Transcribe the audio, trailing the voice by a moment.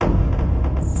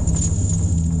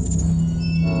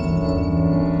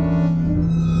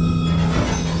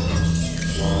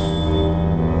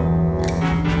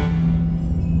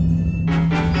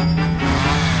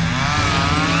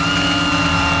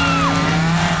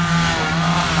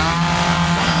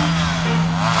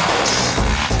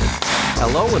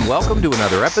Hello and welcome to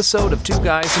another episode of Two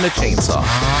Guys and a Chainsaw.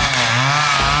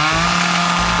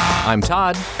 I'm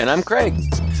Todd. And I'm Craig.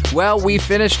 Well, we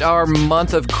finished our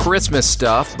month of Christmas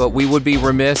stuff, but we would be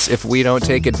remiss if we don't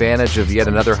take advantage of yet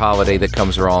another holiday that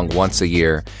comes along once a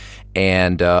year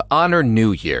and honor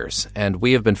New Year's. And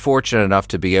we have been fortunate enough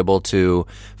to be able to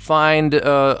find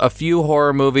a few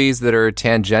horror movies that are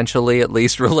tangentially at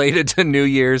least related to New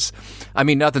Year's. I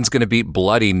mean, nothing's going to beat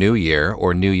Bloody New Year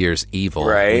or New Year's Evil.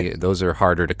 Right. Those are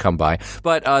harder to come by.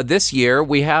 But this year,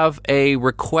 we have a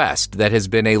request that has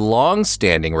been a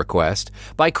long-standing request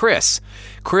by Chris.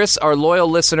 Chris, our loyal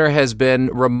listener, has been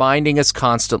reminding us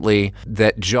constantly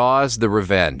that Jaws: The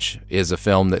Revenge is a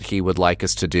film that he would like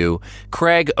us to do.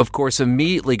 Craig, of course,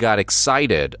 immediately got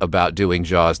excited about doing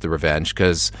Jaws: The Revenge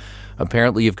because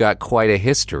apparently you've got quite a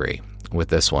history with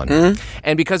this one. Mm-hmm.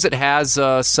 And because it has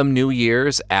some New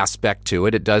Year's aspect to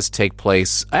it, it does take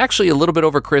place actually a little bit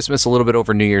over Christmas, a little bit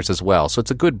over New Year's as well. So it's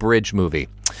a good bridge movie.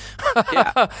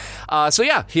 Yeah.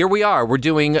 Here we are. We're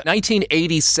doing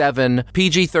 1987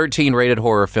 PG-13 rated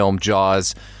horror film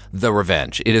Jaws: The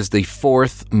Revenge. It is the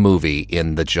fourth movie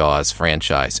in the Jaws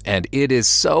franchise, and it is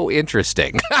so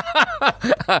interesting.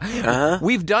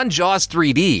 We've done Jaws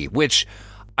 3D, which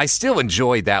I still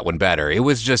enjoyed that one better. It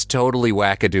was just totally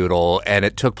wackadoodle, and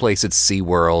it took place at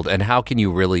SeaWorld, and how can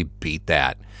you really beat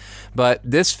that? But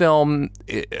this film,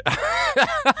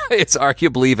 it's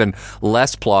arguably even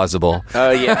less plausible.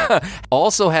 Oh, yeah.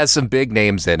 Also has some big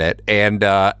names in it and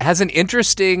has an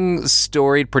interesting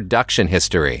storied production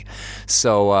history.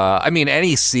 So,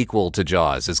 any sequel to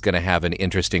Jaws is going to have an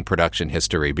interesting production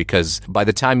history because by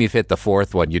the time you've hit the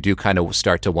fourth one, you do kind of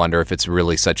start to wonder if it's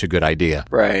really such a good idea.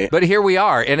 Right. But here we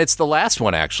are, and it's the last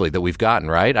one, actually, that we've gotten,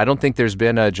 right? I don't think there's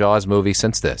been a Jaws movie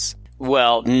since this.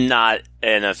 Well, not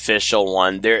an official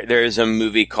one. There's a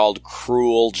movie called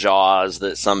Cruel Jaws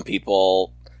that some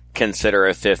people consider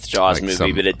a fifth Jaws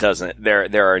movie, but it doesn't.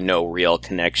 There are no real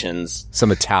connections.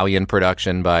 Some Italian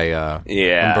production by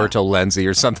Umberto Lenzi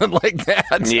or something like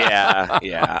that.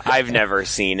 Yeah. I've never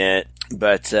seen it.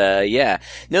 But,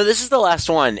 No, this is the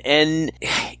last one. And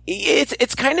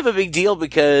it's kind of a big deal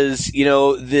because,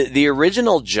 the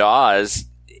original Jaws,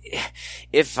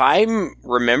 if I'm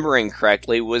remembering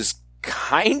correctly, was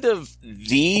kind of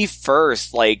the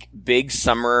first, big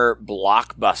summer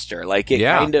blockbuster. It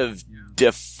kind of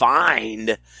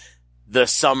defined the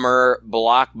summer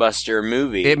blockbuster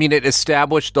movie. I mean, it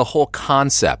established the whole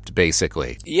concept,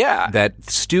 basically. Yeah. That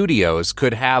studios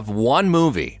could have one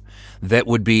movie that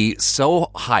would be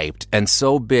so hyped and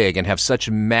so big and have such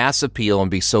mass appeal and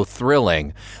be so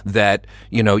thrilling that,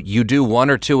 you do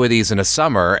one or two of these in a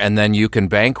summer and then you can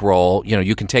bankroll,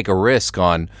 you can take a risk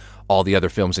on all the other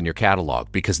films in your catalog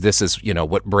because this is,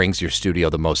 what brings your studio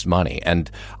the most money.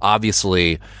 And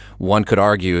obviously, one could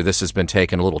argue this has been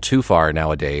taken a little too far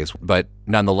nowadays, but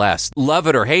nonetheless, love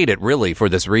it or hate it, really, for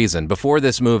this reason. Before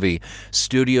this movie,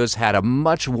 studios had a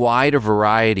much wider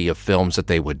variety of films that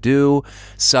they would do,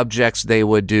 subjects they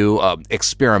would do,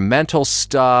 experimental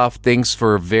stuff, things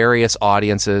for various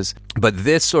audiences. But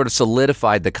this sort of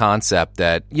solidified the concept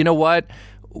that, you know what?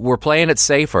 We're playing it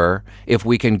safer if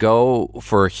we can go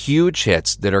for huge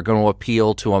hits that are going to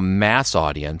appeal to a mass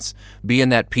audience, be in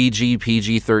that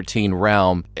PG-13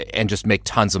 realm, and just make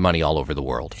tons of money all over the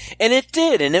world. And it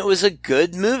did, and it was a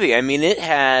good movie. I mean, it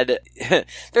had...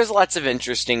 there's lots of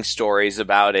interesting stories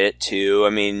about it, too. I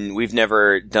mean, we've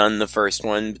never done the first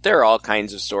one, but there are all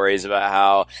kinds of stories about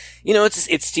how,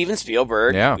 it's Steven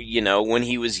Spielberg, when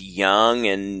he was young,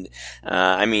 and,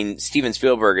 Steven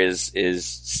Spielberg is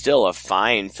still a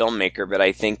fine filmmaker, but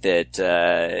I think that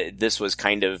this was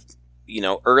kind of,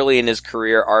 early in his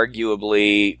career,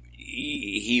 arguably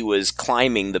he was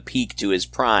climbing the peak to his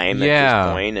prime at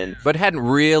this point, but hadn't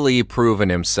really proven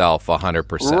himself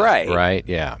 100%. Right?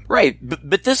 Yeah. Right.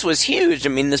 But this was huge. I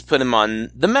mean, this put him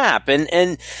on the map,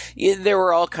 and there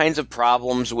were all kinds of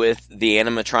problems with the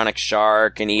animatronic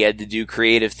shark, and he had to do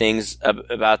creative things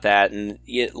about that, and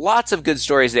lots of good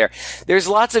stories there. There's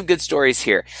lots of good stories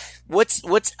here.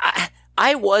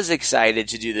 I was excited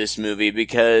to do this movie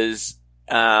because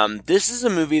this is a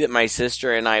movie that my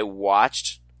sister and I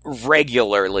watched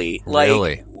regularly.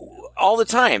 Really? All the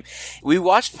time. We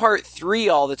watched part 3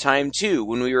 all the time too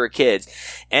when we were kids.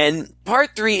 And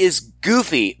part 3 is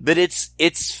goofy, but it's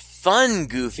fun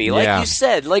goofy. You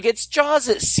said, it's Jaws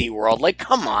at SeaWorld.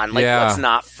 Come on. What's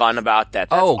not fun about that?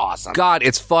 That's awesome. God,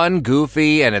 it's fun,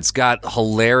 goofy, and it's got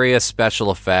hilarious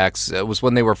special effects. It was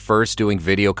when they were first doing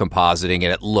video compositing,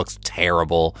 and it looks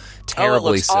terrible.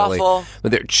 Terribly silly. Awful.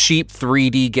 But there are cheap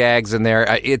 3D gags in there.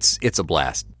 It's a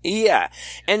blast. Yeah.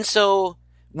 And so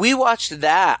We watched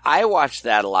that. I watched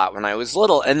that a lot when I was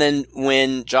little. And then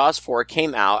when Jaws 4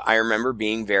 came out, I remember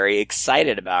being very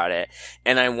excited about it.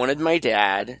 And I wanted my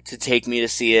dad to take me to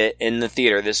see it in the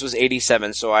theater. This was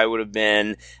 87, so I would have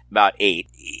been about 8.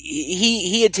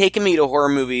 He had taken me to horror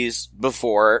movies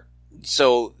before,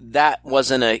 so that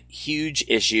wasn't a huge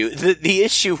issue. The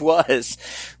issue was,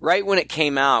 right when it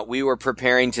came out, we were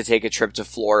preparing to take a trip to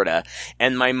Florida,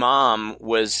 and my mom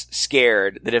was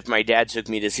scared that if my dad took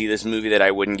me to see this movie that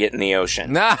I wouldn't get in the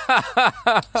ocean.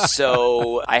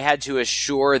 So I had to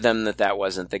assure them that that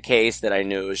wasn't the case, that I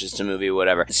knew it was just a movie,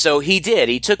 whatever. So he did.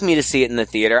 He took me to see it in the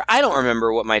theater. I don't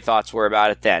remember what my thoughts were about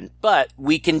it then, but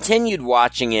we continued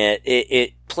watching it.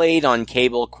 It played on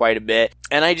cable quite a bit,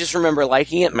 and I just remember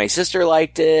liking it. My sister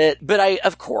liked it, but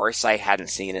of course, I hadn't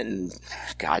seen it in,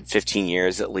 15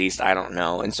 years at least. I don't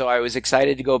know. And so I was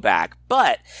excited to go back.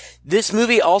 But this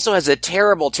movie also has a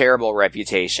terrible, terrible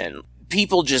reputation.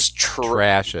 People just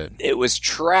trash it. It was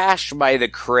trashed by the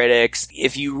critics.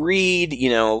 If you read,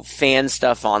 fan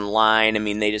stuff online, I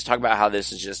mean, they just talk about how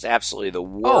this is just absolutely the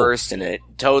worst and it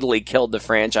totally killed the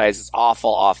franchise. It's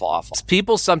awful, awful, awful.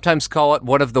 People sometimes call it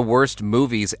one of the worst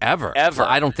movies ever.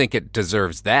 I don't think it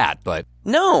deserves that, but...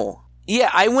 No.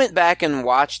 Yeah, I went back and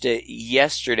watched it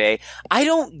yesterday. I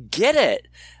don't get it.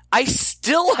 I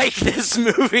still like this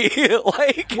movie.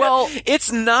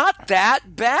 It's not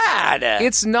that bad.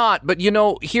 It's not, but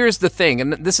here's the thing,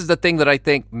 and this is the thing that I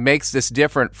think makes this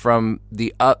different from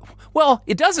the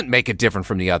it doesn't make it different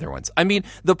from the other ones. I mean,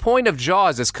 the point of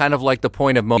Jaws is kind of like the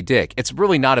point of Moby Dick. It's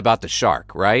really not about the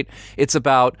shark, right? It's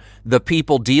about the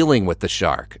people dealing with the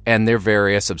shark and their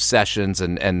various obsessions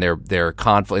and their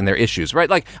conflict and their issues, right?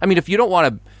 Like, I mean, if you don't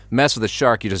want to mess with a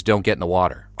shark, you just don't get in the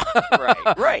water.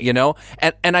 Right.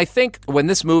 And I think when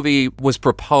this movie was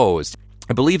proposed,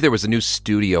 I believe there was a new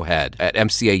studio head at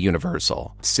MCA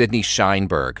Universal, Sidney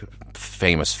Sheinberg,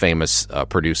 famous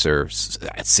producer,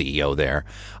 CEO there,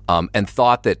 and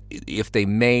thought that if they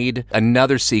made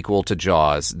another sequel to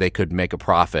Jaws, they could make a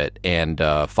profit and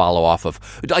follow off of,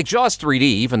 like Jaws 3D,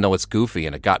 even though it's goofy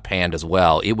and it got panned as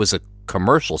well, it was a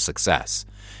commercial success.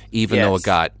 Even though it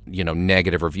got,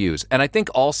 negative reviews. And I think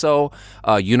also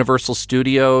Universal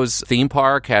Studios theme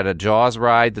park had a Jaws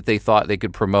ride that they thought they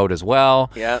could promote as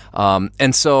well. Yeah.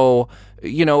 And so,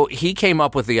 he came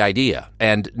up with the idea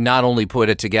and not only put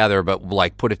it together, but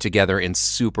put it together in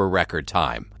super record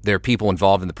time. There are people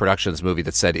involved in the production of this movie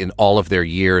that said in all of their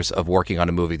years of working on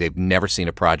a movie, they've never seen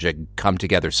a project come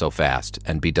together so fast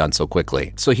and be done so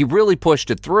quickly. So he really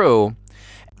pushed it through.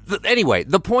 Anyway,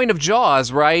 the point of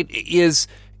Jaws, right, is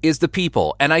the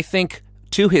people. And I think,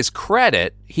 to his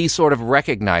credit, he sort of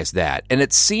recognized that. And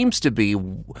it seems to be,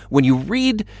 when you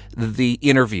read the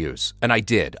interviews, and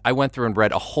I went through and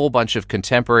read a whole bunch of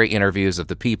contemporary interviews of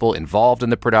the people involved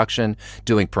in the production,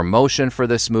 doing promotion for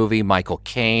this movie, Michael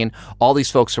Caine, all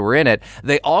these folks who were in it,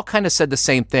 they all kind of said the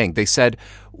same thing. They said,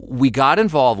 we got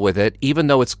involved with it, even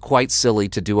though it's quite silly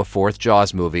to do a fourth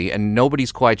Jaws movie, and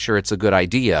nobody's quite sure it's a good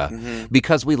idea,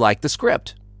 because we like the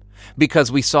script.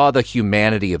 Because we saw the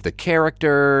humanity of the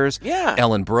characters. Yeah.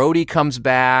 Ellen Brody comes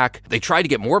back. They tried to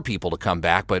get more people to come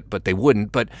back, but they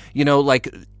wouldn't. But,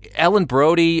 Ellen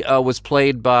Brody was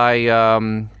played by...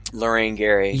 Lorraine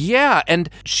Gary. Yeah, and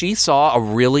she saw a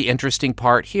really interesting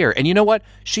part here. And you know what?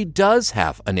 She does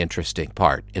have an interesting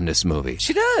part in this movie.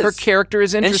 She does. Her character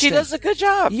is interesting. And she does a good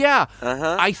job. Yeah.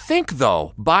 I think,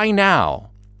 though, by now,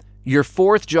 your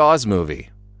fourth Jaws movie,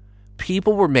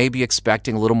 people were maybe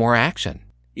expecting a little more action.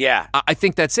 Yeah. I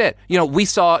think that's it. We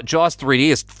saw Jaws 3D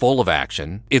is full of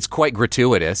action. It's quite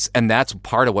gratuitous, and that's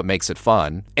part of what makes it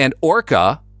fun. And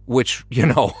Orca, which,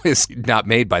 is not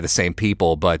made by the same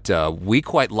people, but we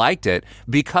quite liked it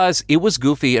because it was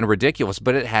goofy and ridiculous,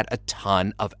 but it had a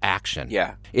ton of action.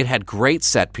 Yeah. It had great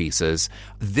set pieces.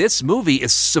 This movie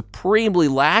is supremely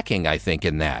lacking, I think,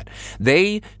 in that.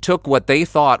 They took what they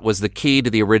thought was the key to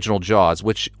the original Jaws,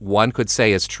 which one could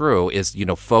say is true, is,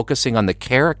 focusing on the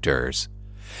characters.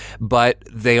 But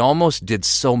they almost did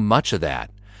so much of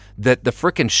that the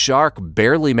frickin' shark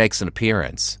barely makes an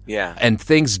appearance. Yeah. And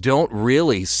things don't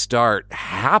really start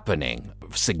happening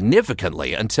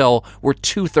significantly until we're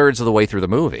 2/3 of the way through the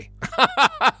movie.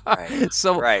 Right.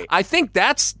 So I think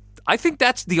that's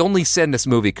the only sin this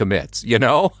movie commits,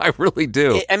 I really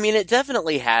do. It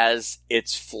definitely has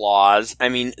its flaws. I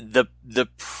mean, the the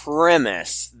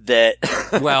premise that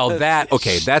well,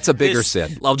 that's a bigger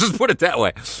sin. I'll just put it that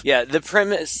way. Yeah, the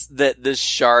premise that the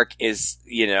shark is,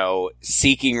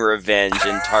 seeking revenge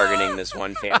and targeting this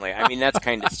one family. I mean, that's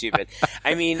kind of stupid.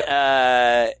 I mean,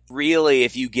 really,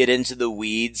 if you get into the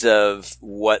weeds of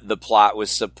what the plot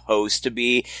was supposed to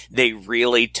be, they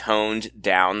really toned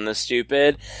down the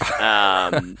stupid.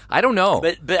 I don't know.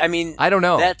 But I mean, I don't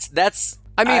know.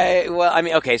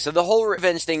 Okay, so the whole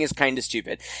revenge thing is kind of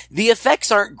stupid. The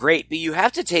effects aren't great, but you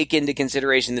have to take into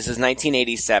consideration this is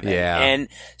 1987. Yeah. And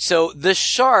so the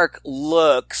shark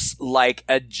looks like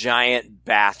a giant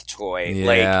bath toy.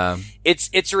 Yeah. Like,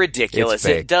 it's ridiculous.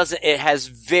 It's fake. It has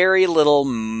very little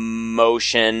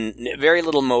motion, very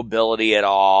little mobility at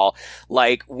all.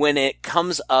 Like, when it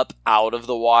comes up out of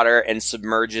the water and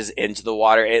submerges into the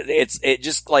water, it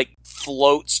just like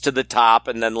floats to the top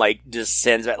and then like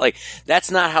descends back. Like,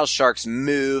 that's not how sharks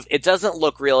move. It doesn't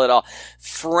look real at all.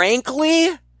 Frankly,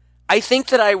 I think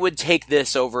that I would take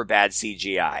this over bad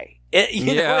CGI. At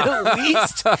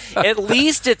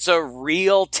least it's a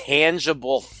real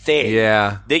tangible thing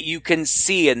that you can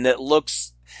see and that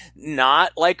looks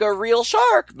not like a real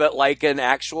shark, but like an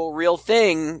actual real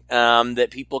thing that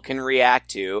people can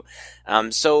react to.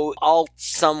 So I'll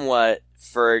somewhat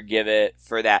forgive it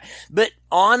for that. But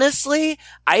honestly,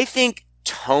 I think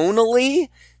tonally,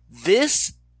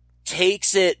 this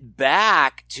takes it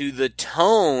back to the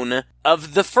tone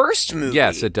of the first movie.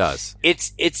 Yes, it does.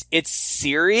 It's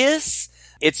serious.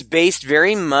 It's based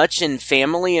very much in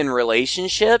family and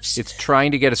relationships. It's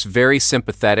trying to get us very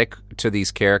sympathetic to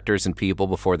these characters and people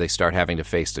before they start having to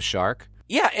face the shark.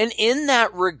 Yeah, and in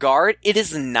that regard, it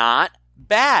is not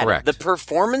bad. Correct. The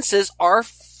performances are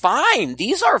fine.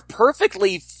 These are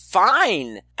perfectly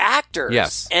fine actors.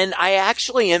 Yes. And I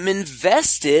actually am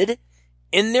invested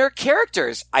in their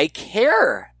characters. I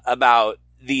care about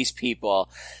these people.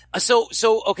 So,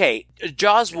 okay,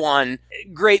 Jaws 1,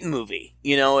 great movie.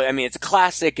 It's a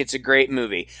classic, it's a great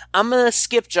movie. I'm gonna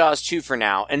skip Jaws 2 for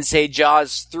now and say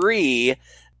Jaws 3,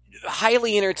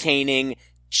 highly entertaining,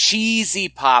 cheesy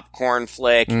popcorn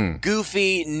flick,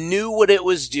 goofy, knew what it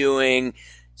was doing,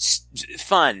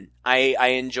 fun. I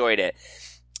enjoyed it.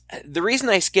 The reason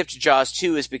I skipped Jaws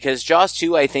 2 is because Jaws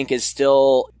 2, I think, is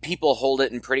still, people hold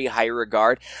it in pretty high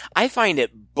regard. I find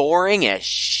it boring as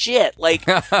shit. Like,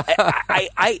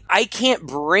 I can't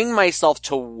bring myself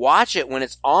to watch it when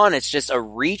it's on. It's just a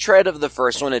retread of the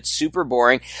first one. It's super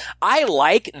boring. I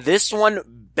like this one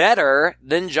better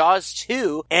than Jaws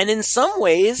 2. And in some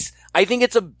ways, I think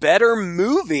it's a better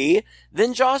movie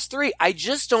than Jaws 3. I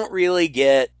just don't really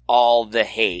get all the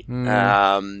hate.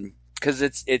 Cause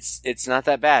it's not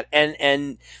that bad.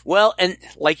 And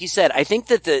like you said, I think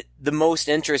that the most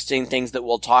interesting things that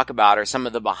we'll talk about are some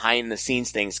of the behind the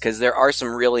scenes things, cause there are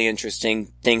some really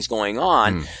interesting things going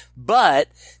on. But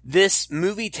this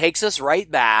movie takes us right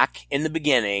back in the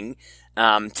beginning,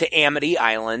 to Amity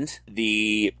Island,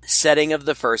 the setting of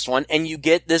the first one, and you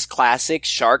get this classic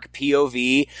shark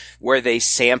POV where they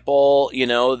sample,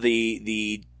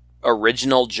 the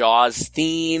original Jaws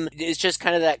theme. It's just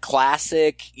kind of that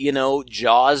classic,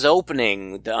 Jaws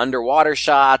opening, the underwater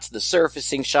shots, the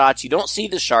surfacing shots. You don't see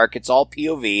the shark. It's all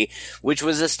POV, which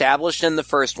was established in the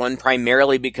first one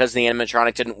primarily because the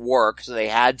animatronic didn't work. So they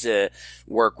had to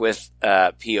work with,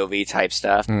 POV type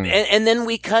stuff. And then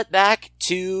we cut back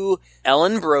to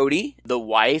Ellen Brody, the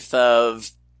wife of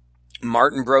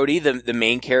Martin Brody, the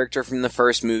main character from the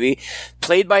first movie,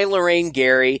 played by Lorraine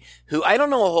Gary, who I don't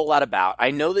know a whole lot about.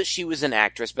 I know that she was an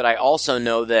actress, but I also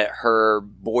know that her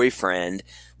boyfriend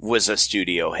was a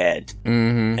studio head.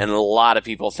 And a lot of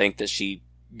people think that she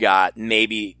got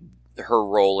maybe her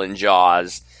role in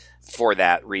Jaws for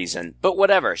that reason. But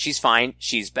whatever, she's fine.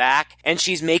 She's back, and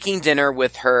she's making dinner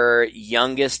with her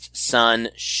youngest son,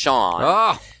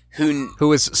 Sean.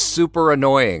 Who is super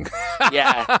annoying.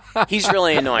 Yeah, he's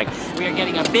really annoying. We are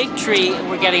getting a big tree, and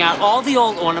we're getting out all the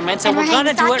old ornaments, and we're going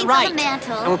to do it right.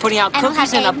 And we're putting out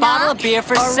cookies and a bottle of beer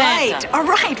for Santa. All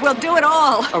right, we'll do it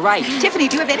all. All right. Tiffany,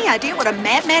 do you have any idea what a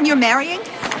madman you're marrying?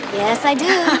 Yes, I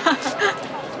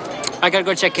do. I gotta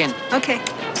go check in. Okay.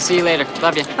 See you later.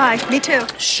 Love you. Bye. Me too.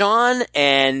 Sean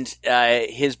and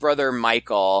his brother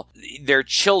Michael, their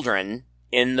children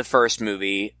in the first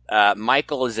movie,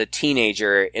 Michael is a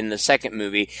teenager in the second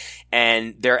movie,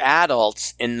 and they're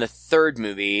adults in the third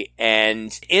movie.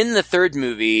 And in the third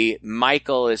movie,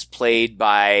 Michael is played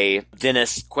by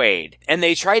Dennis Quaid. And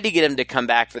they tried to get him to come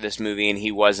back for this movie, and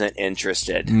he wasn't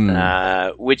interested,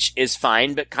 which is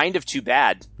fine, but kind of too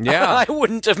bad. Yeah. I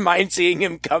wouldn't have minded seeing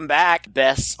him come back.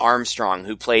 Bess Armstrong,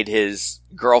 who played his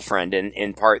girlfriend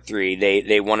in part 3,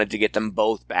 they wanted to get them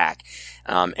both back.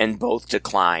 And both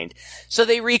declined. So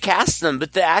they recast them,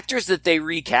 but the actors that they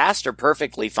recast are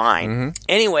perfectly fine. Mm-hmm.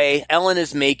 Anyway, Ellen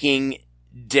is making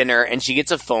dinner, and she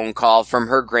gets a phone call from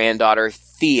her granddaughter,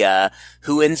 Thea,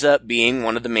 who ends up being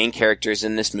one of the main characters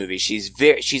in this movie.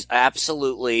 She's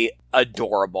absolutely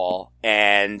adorable,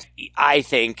 and I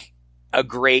think a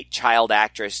great child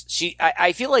actress.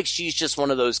 I feel like she's just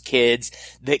one of those kids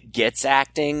that gets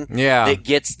acting. Yeah. That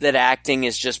gets that acting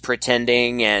is just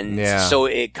pretending, and so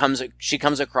she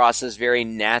comes across as very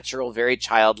natural, very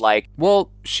childlike.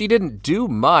 Well, she didn't do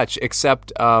much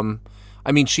except,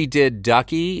 she did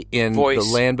Ducky in The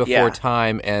Land Before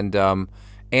Time and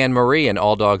Anne Marie in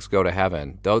All Dogs Go to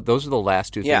Heaven. Those are the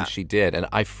last two things she did, and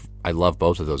I love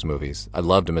both of those movies. I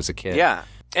loved them as a kid. Yeah.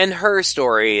 And her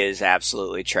story is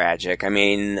absolutely tragic. I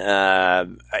mean,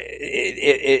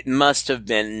 it must have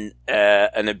been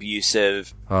an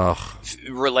abusive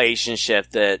relationship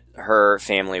that her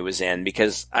family was in,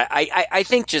 because I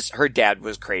think just her dad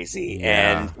was crazy.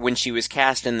 Yeah. And when she was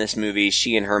cast in this movie,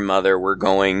 she and her mother were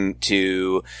going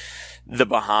to the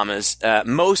Bahamas.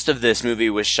 Most of this movie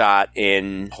was shot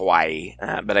in Hawaii,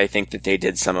 but I think that they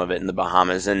did some of it in the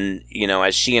Bahamas. And,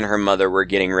 as she and her mother were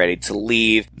getting ready to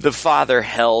leave, the father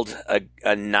held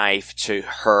a knife to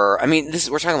her. I mean,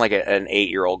 we're talking like an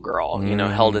 8-year-old girl,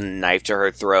 held a knife to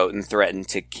her throat and threatened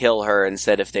to kill her, and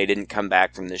said if they didn't come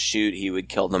back from the shoot, he would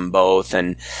kill them both.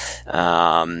 And,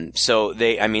 so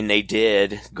they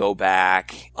did go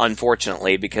back,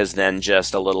 unfortunately, because then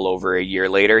just a little over a year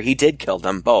later, he did kill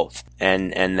them both.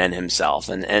 And then himself.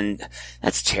 And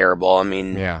that's terrible. I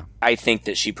mean, I think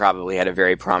that she probably had a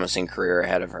very promising career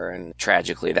ahead of her, and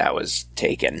tragically that was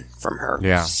taken from her.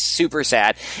 Yeah. Super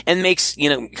sad. And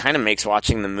kind of makes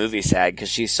watching the movie sad, because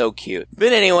she's so cute.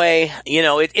 But anyway,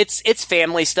 it's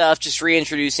family stuff, just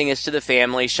reintroducing us to the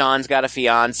family. Sean's got a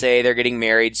fiance. They're getting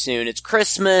married soon. It's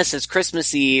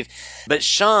Christmas Eve. But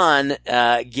Sean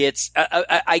gets,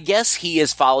 I guess he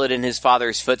has followed in his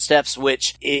father's footsteps,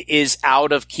 which is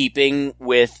out of keeping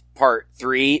with part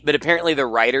 3, but apparently the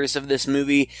writers of this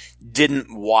movie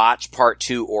didn't watch part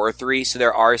 2 or 3, so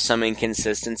there are some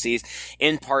inconsistencies.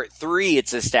 In part 3,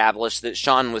 it's established that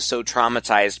Sean was so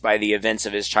traumatized by the events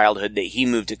of his childhood that he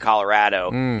moved to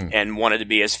Colorado and wanted to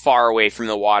be as far away from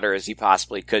the water as he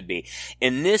possibly could be.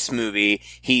 In this movie,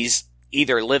 he's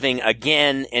either living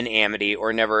again in Amity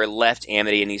or never left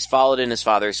Amity, and he's followed in his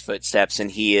father's footsteps,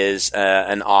 and he is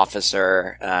an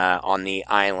officer on the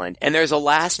island. And there's a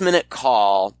last-minute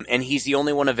call, and he's the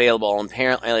only one available. And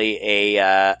apparently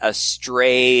a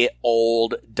stray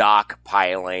old dock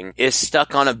piling is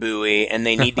stuck on a buoy, and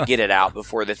they need to get it out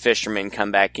before the fishermen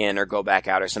come back in or go back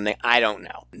out or something. I don't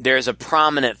know. There's a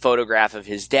prominent photograph of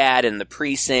his dad in the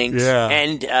precinct,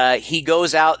 and he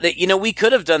goes out. We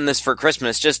could have done this for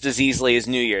Christmas just as easily as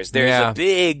New Year's. There's a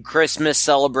big Christmas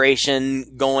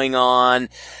celebration going on,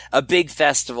 a big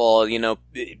festival,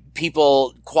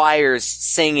 people, choirs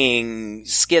singing,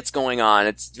 skits going on.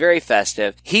 It's very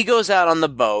festive. He goes out on the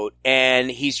boat, and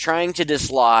he's trying to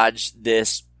dislodge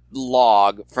this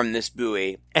log from this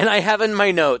buoy. And I have in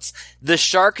my notes, the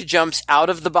shark jumps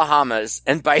out of the Bahamas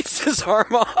and bites his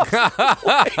arm off.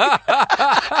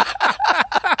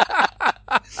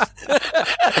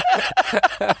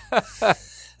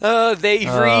 They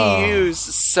reuse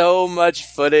so much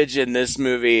footage in this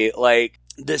movie, like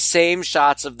the same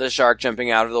shots of the shark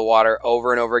jumping out of the water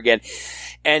over and over again.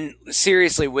 And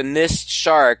seriously, when this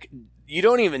shark, you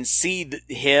don't even see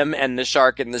him and the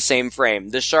shark in the same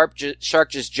frame. The shark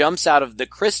just jumps out of the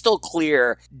crystal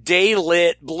clear,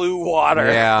 day-lit blue water.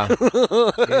 Yeah.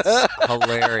 It's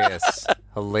hilarious.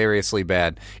 Hilariously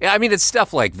bad. Yeah, I mean, it's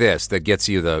stuff like this that gets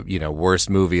you the, worst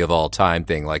movie of all time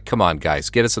thing. Like, come on, guys,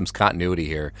 get us some continuity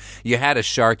here. You had a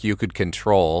shark you could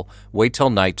control. Wait till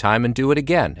nighttime and do it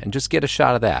again, and just get a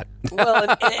shot of that.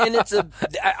 Well, and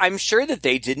I'm sure that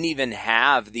they didn't even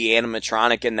have the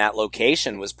animatronic in that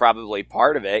location was probably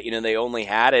part of it. They only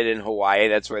had it in Hawaii.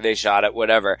 That's where they shot it,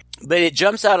 whatever. But it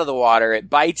jumps out of the water. It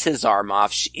bites his arm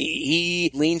off.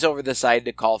 He leans over the side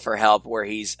to call for help, where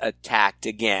he's attacked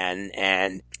again,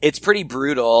 and it's pretty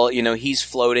brutal. He's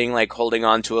floating, like holding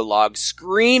onto a log,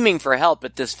 screaming for help,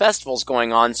 but this festival's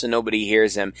going on, so nobody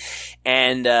hears him.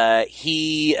 And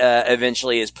he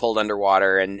eventually is pulled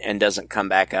underwater and doesn't come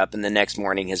back up. And the next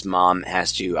morning, his mom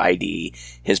has to ID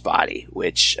his body,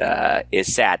 which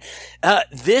is sad.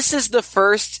 This is the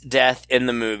first death in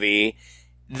the movie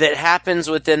that happens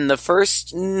within the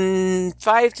first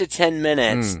 5 to 10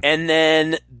 minutes. And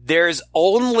then there's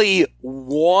only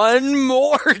one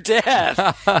more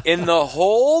death in the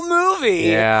whole movie.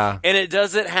 Yeah. And it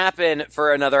doesn't happen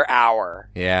for another hour.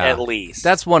 Yeah. At least.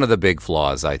 That's one of the big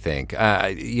flaws, I think.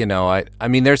 I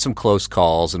mean, there's some close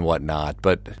calls and whatnot,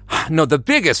 but no, the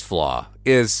biggest flaw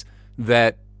is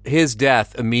that his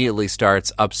death immediately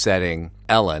starts upsetting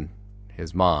Ellen,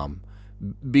 his mom.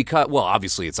 Because, well,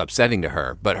 obviously it's upsetting to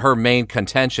her, but her main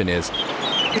contention is...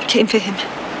 It came for him.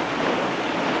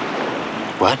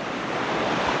 What?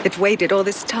 It waited all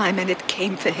this time, and it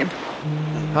came for him.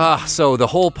 So the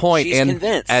whole point, She's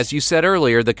convinced. As you said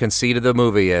earlier, the conceit of the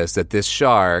movie is that this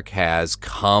shark has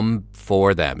come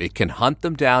for them. It can hunt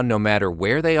them down no matter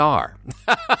where they are.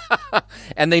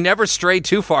 And they never stray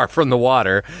too far from the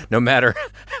water, no matter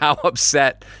how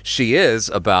upset she is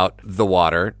about the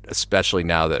water, especially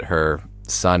now that her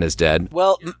son is dead.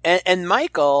 Well, and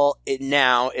Michael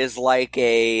now is like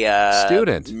a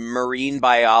student, marine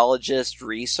biologist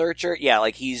researcher. Yeah,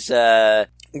 like he's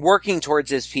working towards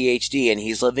his PhD, and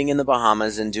he's living in the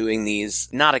Bahamas and doing these,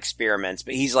 not experiments,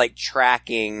 but he's like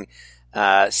tracking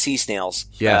sea snails.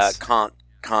 Yes.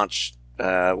 Conch,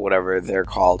 whatever they're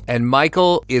called. And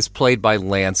Michael is played by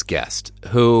Lance Guest,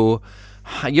 who...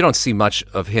 You don't see much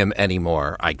of him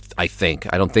anymore, I think.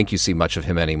 I don't think you see much of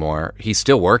him anymore. He's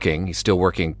still working. He's still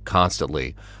working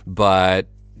constantly. But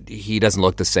he doesn't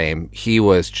look the same. He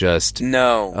was just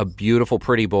a beautiful,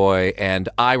 pretty boy. And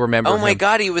I remember Oh, my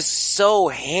God, he was so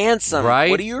handsome. Right?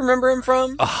 What do you remember him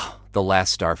from? The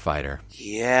Last Starfighter.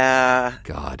 Yeah.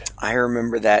 God. I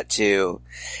remember that, too.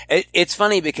 It's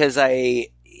funny because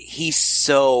he's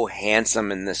so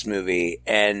handsome in this movie,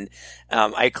 and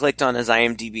I clicked on his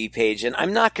IMDb page, and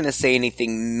I'm not going to say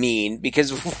anything mean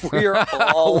because we're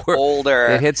all older.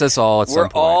 It hits us all at some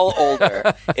point. We're all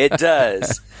older. It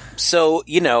does. So,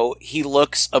 he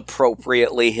looks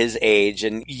appropriately his age,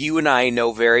 and you and I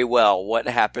know very well what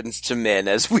happens to men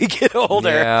as we get older.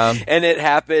 Yeah. And it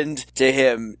happened to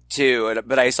him, too.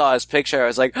 But I saw his picture, I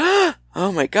was like,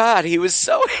 oh my God, he was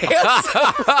so handsome.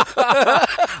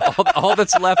 all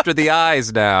that's left are the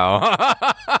eyes now.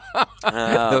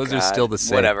 Those are still the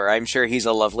same. Whatever. I'm sure he's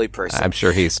a lovely person. I'm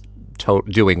sure he's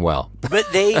doing well.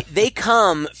 But they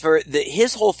come for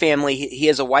his whole family. He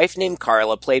has a wife named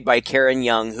Carla, played by Karen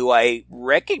Young, who I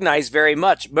recognize very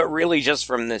much, but really just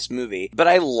from this movie. But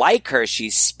I like her.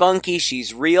 She's spunky.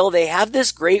 She's real. They have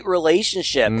this great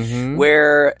relationship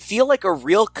where feel like a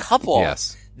real couple.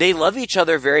 Yes. They love each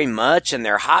other very much, and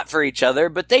they're hot for each other,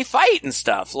 but they fight and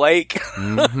stuff. Like,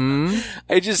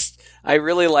 I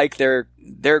really like they're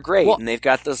great, and they've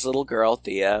got this little girl,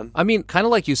 Thea. I mean, kind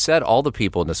of like you said, all the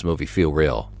people in this movie feel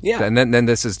real. Yeah. And then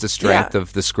this is the strength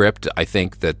of the script. I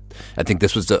think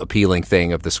this was the appealing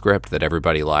thing of the script that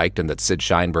everybody liked and that Sid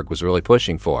Sheinberg was really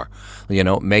pushing for.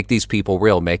 Make these people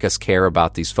real, make us care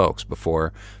about these folks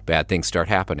before bad things start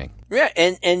happening. Yeah,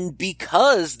 and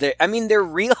because they're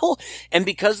real, and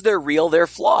because they're real, they're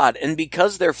flawed. And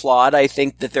because they're flawed, I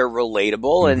think that they're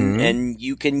relatable and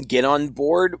you can get on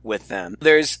board with them.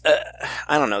 There's,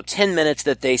 10 minutes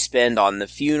that they spend on the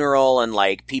funeral and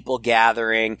like people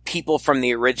gathering, people from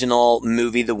the original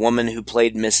movie, the woman who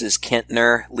played Mrs.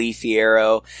 Kentner, Lee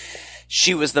Fierro.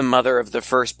 She was the mother of the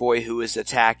first boy who was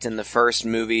attacked in the first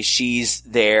movie. She's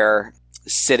there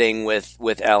sitting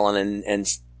with Ellen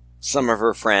and some of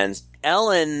her friends.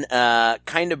 Ellen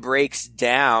kind of breaks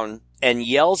down and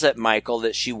yells at Michael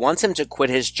that she wants him to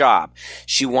quit his job.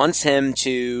 She wants him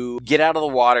to get out of the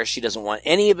water. She doesn't want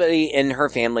anybody in her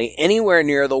family anywhere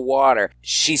near the water.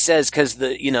 She says, cause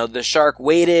the shark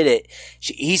waited it.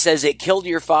 He says it killed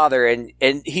your father. And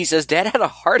he says, Dad had a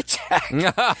heart attack.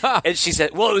 And she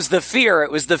said, well, it was the fear.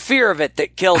 It was the fear of it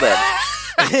that killed him.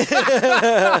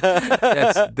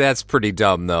 That's pretty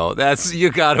dumb, though.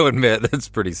 You got to admit, that's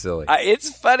pretty silly.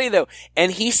 It's funny, though.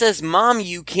 And he says, Mom,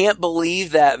 you can't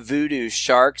believe that voodoo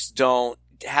sharks don't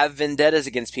have vendettas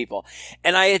against people.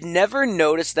 And I had never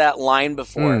noticed that line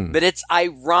before, but it's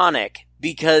ironic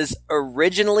because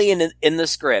originally in the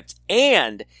script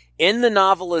and in the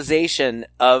novelization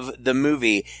of the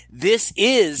movie, this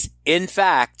is, in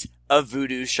fact, a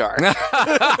voodoo shark.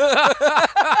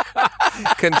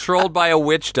 Controlled by a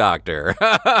witch doctor.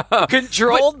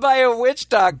 Controlled by a witch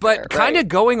doctor. But kind of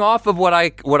going off of what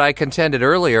I contended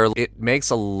earlier, it makes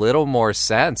a little more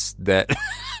sense that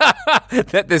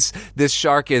that this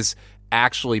shark is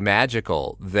actually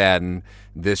magical than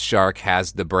this shark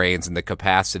has the brains and the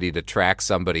capacity to track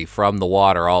somebody from the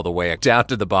water all the way down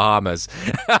to the Bahamas.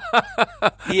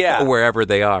 Yeah. Wherever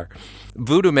they are.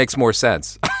 Voodoo makes more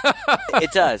sense.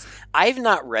 It does. I've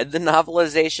not read the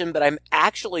novelization, but I'm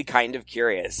actually kind of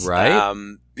curious. Right?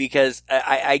 Because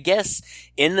I guess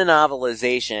in the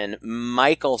novelization,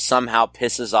 Michael somehow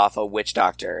pisses off a witch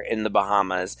doctor in the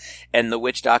Bahamas, and the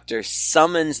witch doctor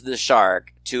summons the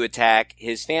shark to attack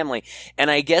his family.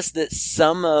 And I guess that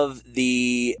some of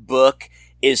the book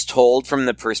is told from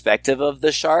the perspective of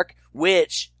the shark,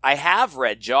 which I have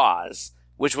read Jaws,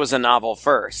 which was a novel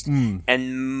first.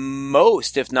 And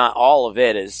most, if not all of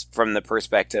it, is from the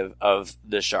perspective of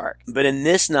the shark. But in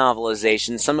this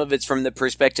novelization, some of it's from the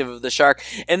perspective of the shark,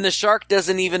 and the shark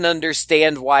doesn't even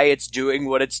understand why it's doing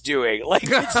what it's doing. Like,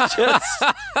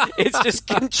 it's just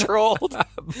controlled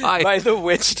by the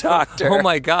witch doctor. Oh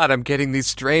my God, I'm getting these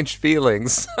strange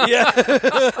feelings.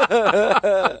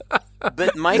 Yeah.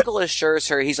 But Michael assures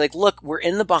her, he's like, look, we're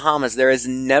in the Bahamas. There has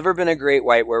never been a great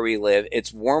white where we live.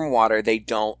 It's warm water. They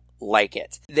don't like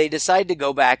it. They decide to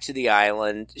go back to the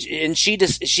island, and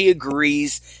she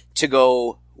agrees to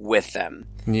go with them.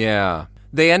 Yeah.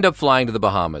 They end up flying to the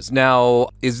Bahamas. Now,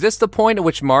 is this the point at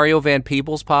which Mario Van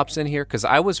Peebles pops in here? Because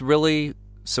I was really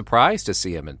surprised to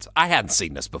see him. I hadn't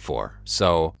seen this before,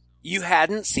 so... You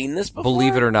hadn't seen this before?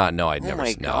 Believe it or not, no, I'd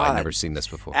never seen this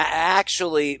before.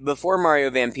 Actually, before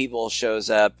Mario Van Peebles shows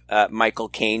up, Michael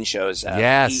Caine shows up.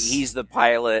 Yes. He's the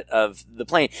pilot of the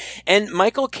plane. And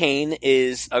Michael Caine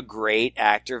is a great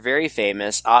actor, very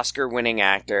famous, Oscar-winning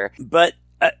actor. But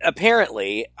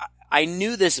apparently... I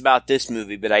knew this about this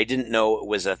movie, but I didn't know it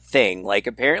was a thing. Like,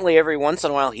 apparently every once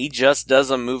in a while, he just does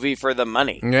a movie for the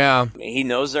money. Yeah. He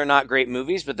knows they're not great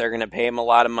movies, but they're going to pay him a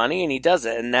lot of money, and he does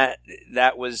it. And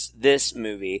that was this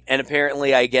movie. And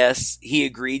apparently, I guess, he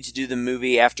agreed to do the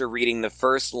movie after reading the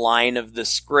first line of the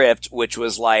script, which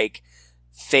was like,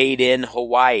 fade in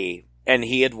Hawaii. And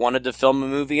he had wanted to film a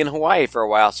movie in Hawaii for a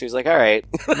while, so he was like, all right.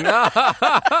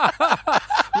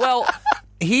 Well...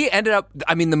 He ended up,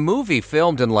 I mean, the movie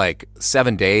filmed in like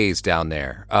 7 days down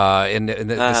there. And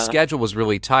the schedule was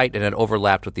really tight, and it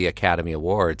overlapped with the Academy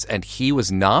Awards. And he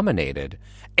was nominated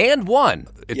and won,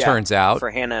 it turns out.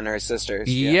 For Hannah and Her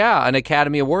Sisters. Yeah, an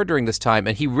Academy Award during this time.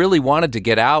 And he really wanted to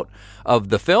get out of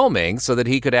the filming so that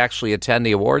he could actually attend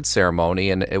the awards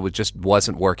ceremony, and it just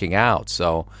wasn't working out.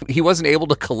 So he wasn't able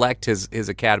to collect his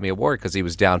Academy Award because he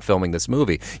was down filming this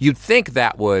movie. You'd think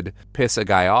that would piss a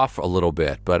guy off a little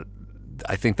bit, but...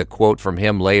 I think the quote from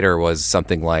him later was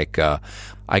something like,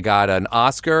 I got an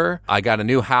Oscar, I got a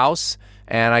new house,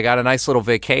 and I got a nice little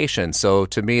vacation. So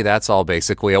to me, that's all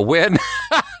basically a win.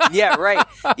 Yeah, right.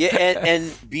 Yeah,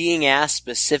 and being asked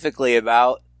specifically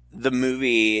about the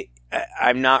movie,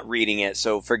 I'm not reading it,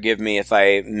 so forgive me if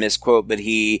I misquote, but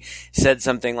he said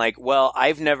something like, well,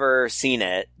 I've never seen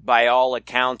it. By all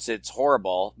accounts, it's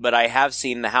horrible, but I have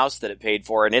seen the house that it paid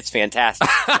for, and it's fantastic.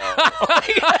 So.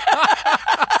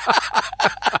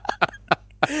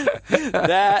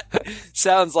 That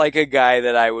sounds like a guy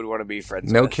that I would want to be friends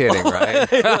with. No kidding,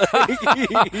 right?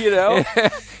 Like, you know,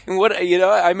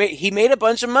 he made a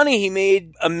bunch of money. He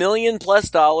made $1 million+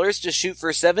 to shoot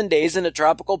for 7 days in a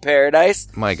tropical paradise.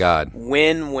 My God,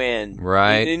 win-win.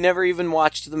 Right? He never even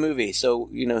watched the movie, so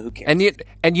who cares?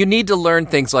 And you need to learn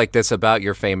things like this about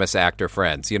your famous actor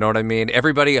friends. You know what I mean?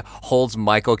 Everybody holds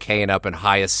Michael Caine up in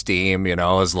high esteem.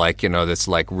 As like this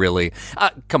like really.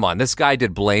 Come on, this guy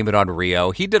did Blame It on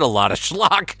Rio. He did a lot of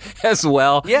schlock as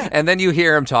well. Yeah. And then you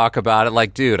hear him talk about it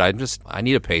like, dude, I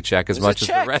need a paycheck as much as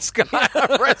the rest of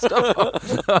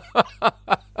them.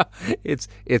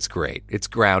 It's great. It's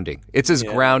grounding. It's as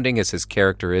grounding as his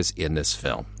character is in this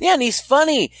film. Yeah, and he's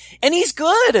funny. And he's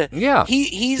good. Yeah.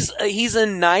 He's a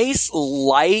nice,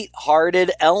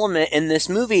 light-hearted element in this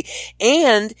movie.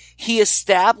 And he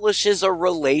establishes a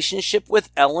relationship with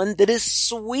Ellen that is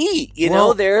sweet.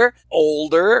 They're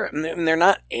older. And they're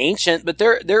not ancient, but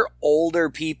they're older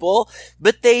people.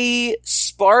 But they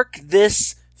spark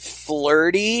this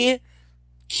flirty,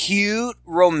 cute,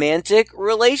 romantic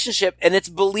relationship, and it's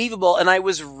believable, and I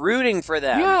was rooting for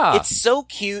them. Yeah. It's so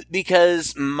cute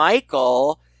because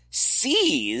Michael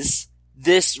sees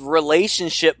this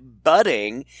relationship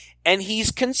budding, and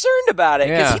he's concerned about it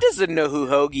because he doesn't know who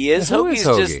Hoagie is. Hoagie's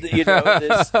just,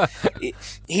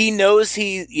 he knows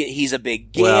he's a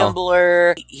big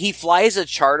gambler. He flies a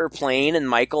charter plane, and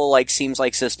Michael seems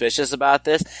suspicious about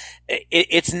this.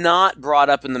 It's not brought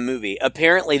up in the movie.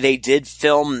 Apparently, they did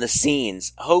film the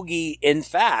scenes. Hoagie, in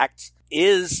fact,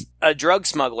 is a drug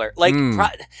smuggler.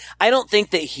 I don't think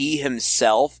that he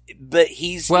himself, but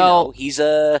he's he's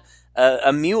a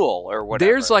mule or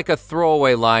whatever. There's a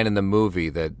throwaway line in the movie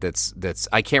that's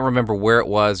I can't remember where it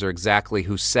was or exactly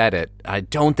who said it. I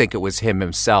don't think it was him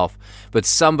himself, but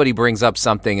somebody brings up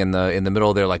something in the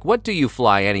middle there, what do you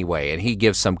fly anyway? And he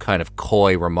gives some kind of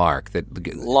coy remark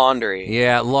that laundry.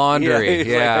 Yeah, laundry.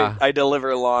 Yeah, I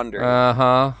deliver laundry.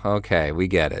 Okay, we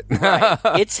get it. Right.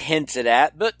 It's hinted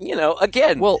at, but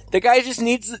again, the guy just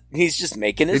he's just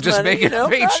making his money. Making a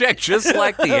paycheck, just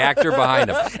like the actor behind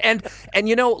him. And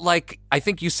I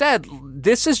think you said,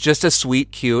 this is just a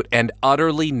sweet, cute, and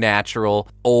utterly natural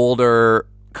older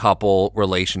couple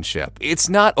relationship. It's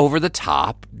not over the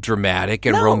top, dramatic,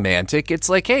 and romantic. It's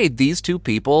hey, these two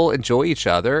people enjoy each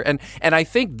other. And I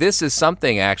think this is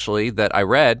something, actually, that I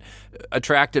read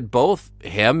attracted both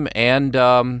him and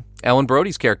Ellen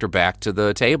Brody's character back to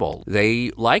the table.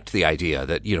 They liked the idea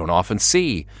that you don't often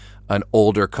see an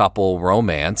older couple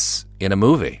romance in a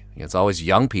movie. It's always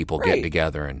young people getting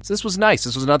together, and this was nice.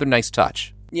 This was another nice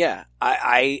touch. Yeah,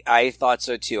 I thought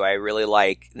so too. I really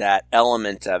like that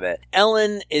element of it.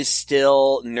 Ellen is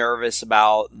still nervous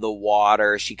about the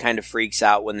water. She kind of freaks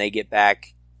out when they get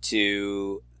back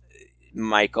to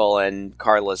Michael and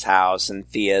Carla's house, and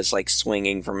Thea's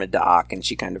swinging from a dock, and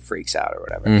she kind of freaks out or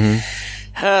whatever.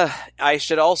 Mm-hmm. I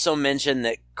should also mention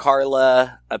that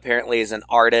Carla apparently is an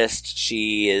artist.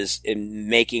 She is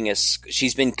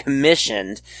she's been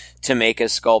commissioned to make a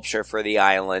sculpture for the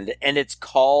island, and it's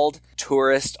called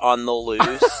Tourist on the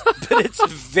Loose, but it's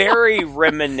very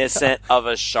reminiscent of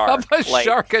a shark. Of a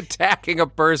shark attacking a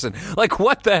person.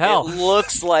 What the hell? It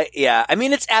looks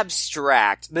it's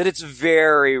abstract, but it's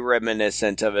very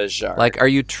reminiscent of a shark. Are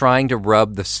you trying to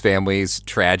rub this family's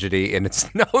tragedy in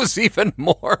its nose even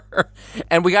more?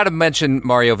 And we got to mention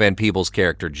Mario Van Peebles'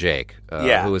 character, Jake,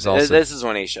 who is also... This is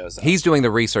when he shows up. He's doing the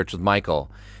research with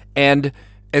Michael, and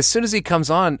as soon as he comes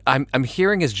on, I'm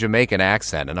hearing his Jamaican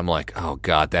accent, and I'm like, oh,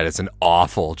 God, that is an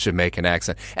awful Jamaican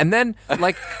accent. And then,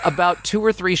 about 2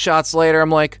 or 3 shots later, I'm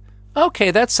like, okay,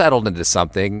 that settled into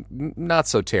something not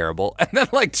so terrible. And then,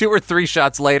 2 or 3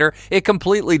 shots later, it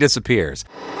completely disappears.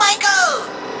 Michael!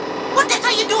 What the hell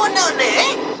are you doing down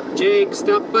there? Jake,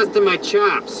 stop busting my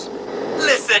chops.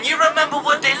 Listen, you remember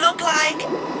what they look like?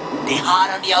 They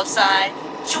hard on the outside,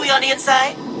 chewy on the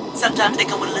inside. Sometimes they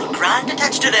come with a little grind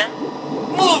attached to them.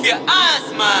 Move your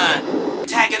ass, man!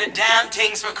 Tagging the damn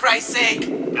things, for Christ's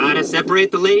sake. Gotta separate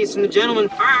the ladies from the gentlemen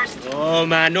first. Oh,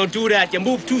 man, don't do that. You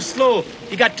move too slow.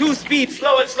 You got 2 speeds,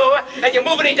 slower and slower, and you're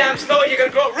moving any damn slower, you're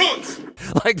gonna grow roots.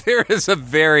 There is a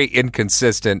very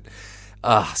inconsistent,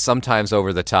 sometimes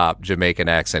over-the-top Jamaican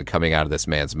accent coming out of this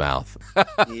man's mouth.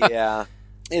 Yeah,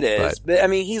 it is.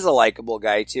 But he's a likable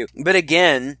guy, too. But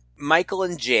again, Michael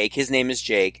and Jake, his name is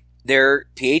Jake, they're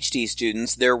PhD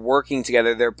students, they're working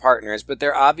together, they're partners, but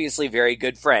they're obviously very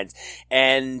good friends.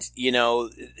 And,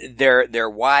 their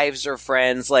wives are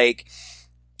friends,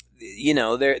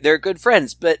 they're good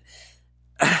friends. But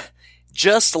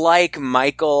just like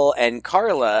Michael and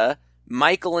Carla,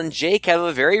 Michael and Jake have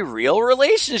a very real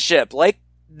relationship.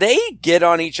 They get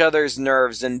on each other's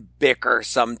nerves and bicker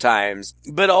sometimes,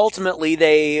 but ultimately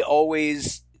they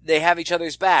have each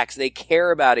other's backs. They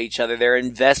care about each other. They're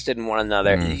invested in one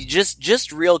another.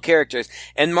 Just real characters.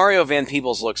 And Mario Van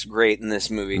Peebles looks great in this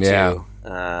movie too.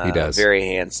 Yeah, he does. Very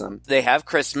handsome. They have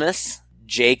Christmas.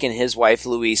 Jake and his wife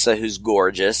Louisa, who's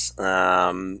gorgeous,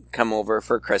 come over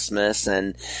for Christmas,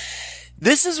 and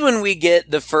this is when we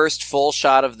get the first full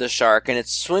shot of the shark, and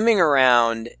it's swimming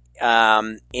around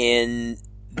in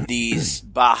these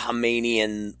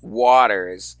Bahamian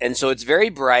waters. And so it's very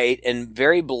bright and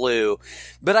very blue.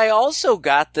 But I also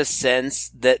got the sense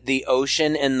that the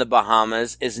ocean in the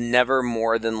Bahamas is never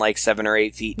more than 7 or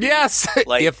 8 feet deep. Yes,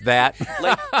 if that.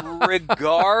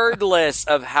 Regardless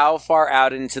of how far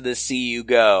out into the sea you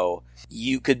go,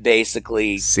 you could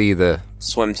basically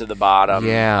swim to the bottom,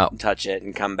 touch it,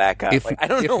 and come back up. I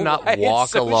don't know not why walk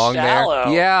it's so along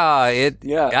shallow. there.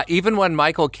 Yeah, even when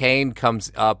Michael Caine comes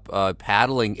up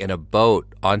paddling in a boat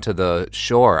onto the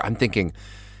shore, I'm thinking,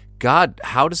 God,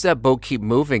 how does that boat keep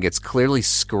moving? It's clearly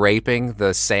scraping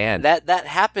the sand. That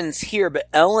happens here, but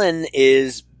Ellen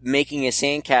is making a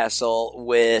sandcastle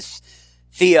with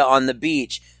Thea on the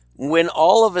beach, when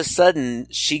all of a sudden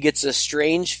she gets a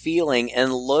strange feeling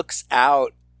and looks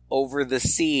out over the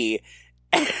sea.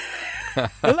 And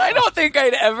I don't think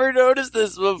I'd ever noticed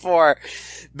this before,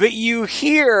 but you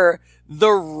hear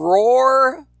the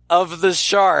roar of the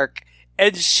shark,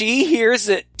 and she hears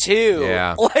it too.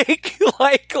 Yeah. Like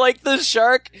the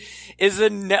shark is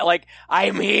like,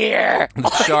 I'm here.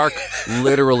 The shark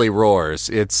literally roars.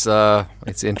 It's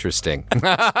interesting.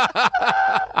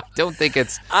 Don't think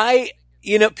it's...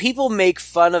 people make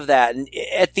fun of that, and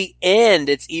at the end,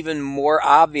 it's even more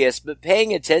obvious, but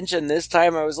paying attention this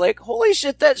time, I was like, holy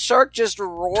shit, that shark just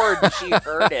roared and she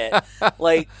heard it.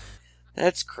 Like,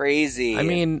 that's crazy. I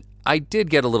mean, I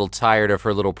did get a little tired of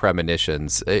her little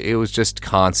premonitions. It was just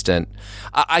constant.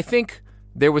 I think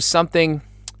there was something...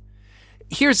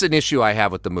 Here's an issue I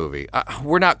have with the movie.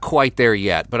 We're not quite there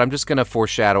yet, but I'm just going to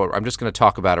foreshadow it. I'm just going to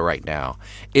talk about it right now.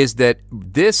 Is that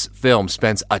this film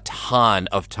spends a ton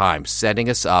of time setting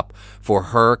us up for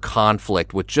her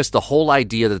conflict with just the whole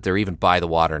idea that they're even by the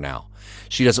water now.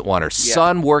 She doesn't want her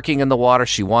son working in the water.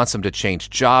 She wants him to change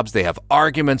jobs. They have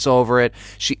arguments over it.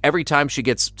 Every time she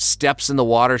gets steps in the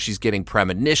water, she's getting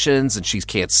premonitions and she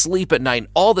can't sleep at night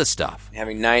and all this stuff.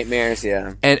 Having nightmares,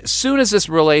 yeah. And as soon as this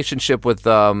relationship with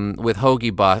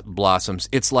Hoagie blossoms,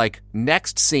 it's like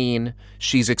next scene,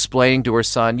 she's explaining to her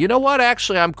son, you know what,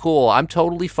 actually, I'm cool. I'm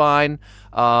totally fine.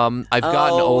 I've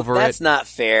gotten over it. That's not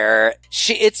fair.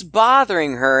 It's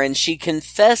bothering her, and she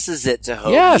confesses it to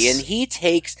Hoagie, Yes. and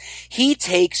he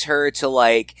takes her to,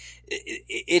 like,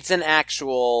 it's an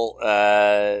actual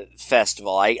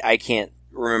festival. I can't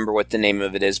remember what the name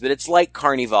of it is, but it's like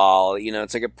Carnival.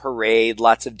 It's like a parade,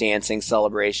 lots of dancing,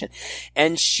 celebration.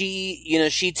 And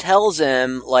she tells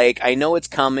him, like, I know it's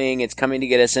coming to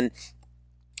get us, and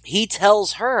he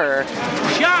tells her,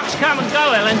 Sharks come and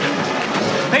go, Ellen.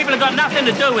 People have got nothing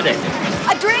to do with it.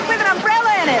 A drink with an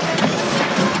umbrella in it.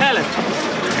 Ellen,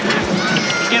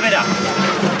 give it up.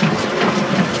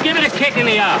 Give it a kick in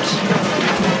the arse.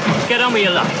 Get on with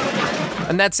your life.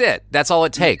 And that's it. That's all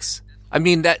it takes. I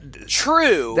mean,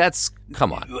 true.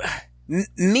 Come on.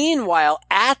 Meanwhile,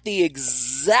 at the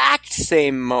exact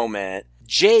same moment,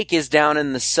 Jake is down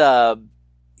in the sub,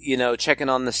 checking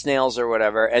on the snails or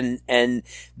whatever, and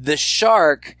the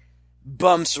shark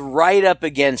bumps right up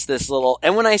against this little,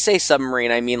 and when I say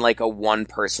submarine, I mean like a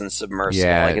one-person submersible.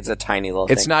 Yeah. Like it's a tiny little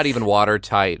thing. It's not even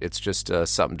watertight. It's just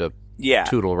something to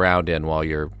tootle around in while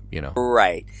you're,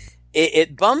 Right.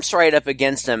 It bumps right up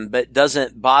against him, but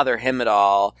doesn't bother him at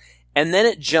all. And then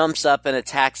it jumps up and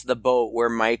attacks the boat where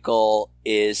Michael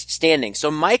is standing.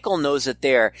 So Michael knows it's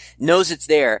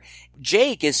there.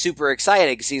 Jake is super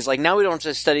excited because he's like, now we don't have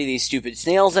to study these stupid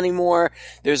snails anymore.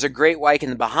 There's a great white in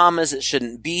the Bahamas. It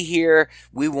shouldn't be here.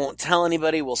 We won't tell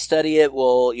anybody. We'll study it.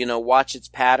 We'll, watch its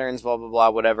patterns, blah, blah, blah,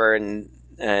 whatever. And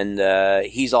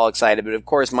he's all excited. But of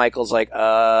course, Michael's like,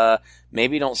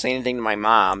 maybe don't say anything to my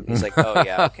mom. He's like, oh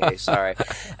yeah, okay, sorry.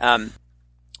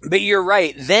 But you're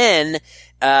right. Then,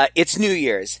 it's New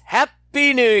Year's.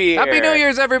 Happy New Year! Happy New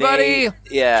Year's, everybody!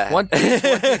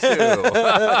 2022.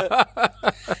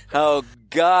 Oh,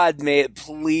 God, may it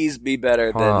please be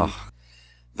better than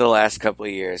the last couple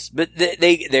of years. But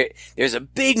there's a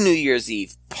big New Year's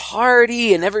Eve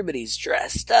party, and everybody's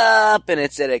dressed up, and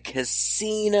it's at a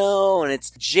casino, and it's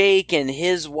Jake and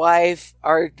his wife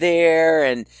are there,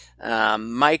 and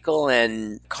Michael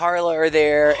and Carla are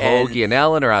there. Hoagie and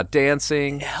Ellen are out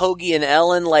dancing. Hoagie and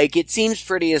Ellen, like, it seems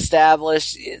pretty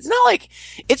established. It's not like,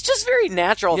 it's just very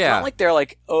natural. It's not like they're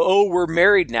like, oh, we're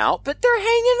married now, but they're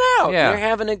hanging out. Yeah. They're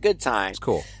having a good time. It's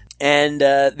cool. And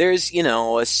there's,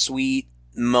 a sweet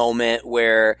moment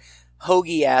where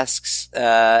Hoagie asks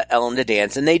Ellen to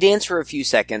dance, and they dance for a few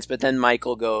seconds, but then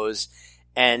Michael goes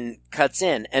and cuts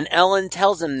in. And Ellen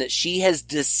tells him that she has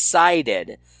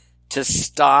decided to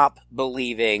stop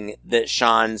believing that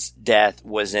Sean's death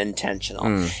was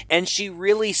intentional. And she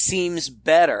really seems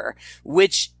better,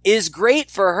 which is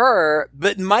great for her,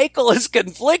 but Michael is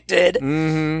conflicted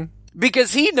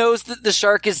because he knows that the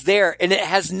shark is there and it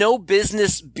has no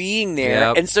business being there.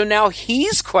 Yep. And so now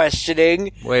he's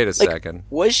questioning, wait a second,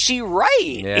 was she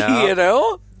right?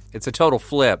 Yeah. It's a total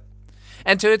flip.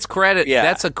 And to its credit,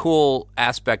 that's a cool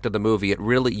aspect of the movie. It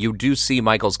really, you do see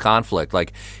Michael's conflict.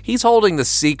 Like, he's holding the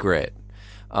secret.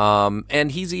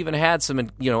 And he's even had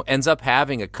some, ends up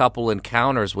having a couple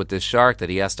encounters with this shark that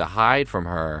he has to hide from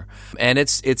her. And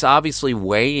it's obviously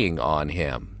weighing on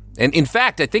him. And in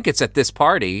fact, I think it's at this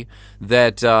party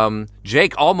that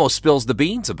Jake almost spills the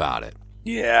beans about it.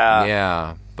 Yeah.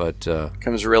 Yeah, but...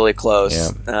 comes really close.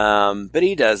 Yeah. But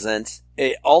he doesn't.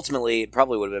 ultimately, it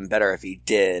probably would have been better if he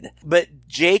did. But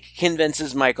Jake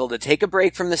convinces Michael to take a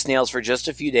break from the snails for just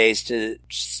a few days to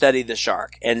study the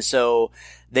shark. And so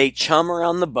they chum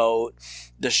around the boat.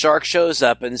 The shark shows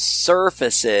up and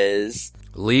surfaces.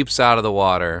 Leaps out of the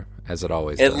water, as it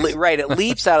always does. It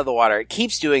leaps out of the water. It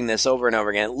keeps doing this over and over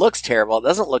again. It looks terrible. It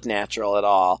doesn't look natural at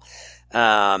all.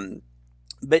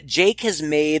 But Jake has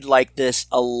made like this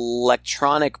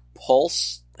electronic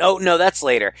pulse. Oh, no, that's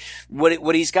later.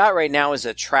 What he's got right now is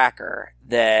a tracker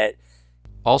that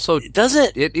also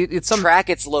doesn't it's track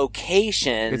its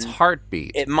location. Its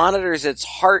heartbeat. It monitors its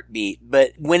heartbeat,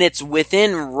 but when it's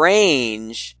within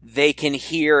range, they can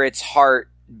hear its heart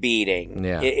beating.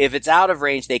 Yeah. If it's out of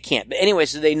range, they can't. But anyway,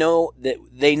 so they know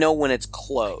when it's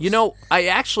close. You know, I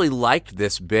actually liked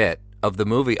this bit of the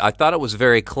movie. I thought it was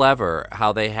very clever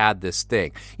how they had this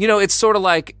thing. You know, it's sort of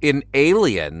like in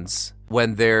Aliens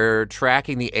when they're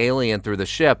tracking the alien through the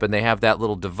ship and they have that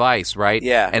little device, right?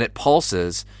 Yeah. And it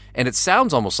pulses and it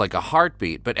sounds almost like a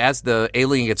heartbeat, but as the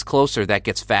alien gets closer, that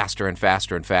gets faster and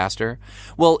faster and faster.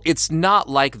 Well, it's not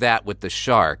like that with the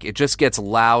shark. It just gets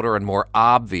louder and more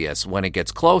obvious when it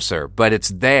gets closer, but it's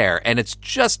there, and it's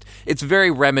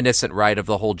very reminiscent, right, of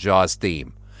the whole Jaws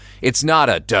theme. It's not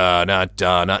a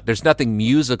da-na. There's nothing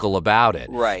musical about it.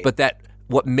 Right. But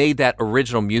what made that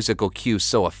original musical cue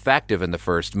so effective in the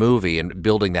first movie and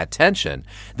building that tension,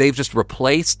 they've just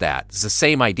replaced that. It's the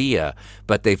same idea,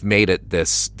 but they've made it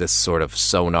this sort of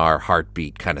sonar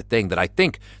heartbeat kind of thing that I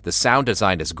think the sound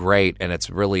design is great, and it's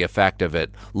really effective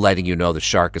at letting you know the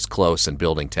shark is close and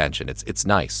building tension. It's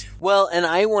nice. Well, and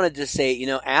I wanted to say, you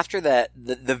know, after that,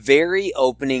 the very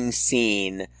opening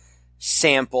scene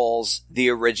samples the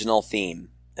original theme,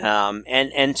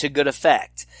 and to good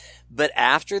effect. But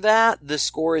after that, the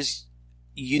score is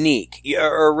unique,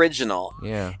 or original.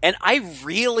 Yeah. And I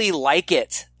really like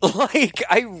it. Like,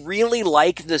 I really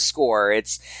like the score.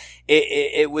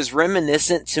 It was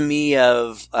reminiscent to me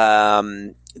of,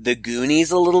 the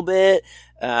Goonies a little bit,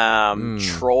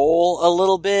 Troll a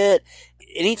little bit.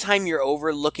 Anytime you're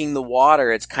overlooking the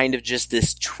water, it's kind of just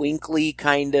this twinkly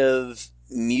kind of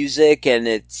music,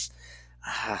 and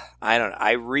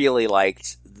I really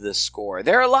liked the score.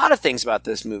 There are a lot of things about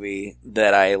this movie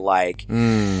that I like.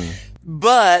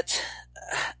 But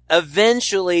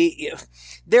eventually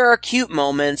there are cute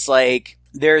moments, like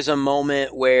there's a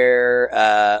moment where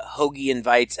Hoagie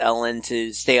invites Ellen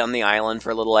to stay on the island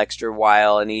for a little extra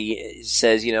while, and he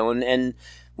says, you know, and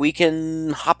we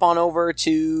can hop on over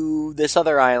to this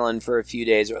other island for a few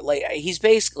days. Or like, he's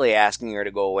basically asking her to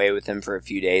go away with him for a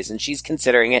few days, and she's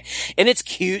considering it. And it's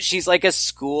cute. She's like a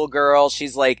schoolgirl.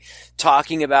 She's like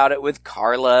talking about it with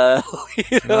Carla.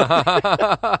 You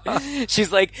know?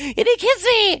 She's like, and he kissed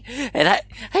me, and I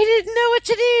didn't know what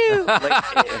to do.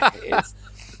 Like,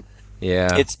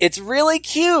 yeah. It's really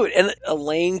cute. And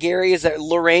Lorraine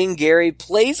Gary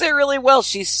plays it really well.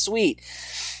 She's sweet.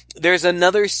 There's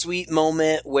another sweet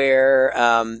moment where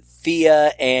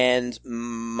Thea and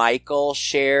Michael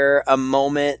share a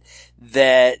moment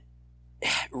that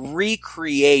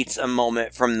recreates a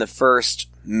moment from the first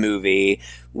movie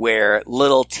where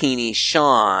little teeny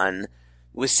Sean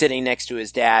was sitting next to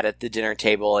his dad at the dinner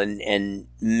table and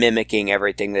mimicking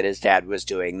everything that his dad was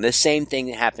doing. The same thing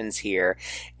happens here,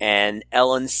 and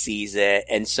Ellen sees it,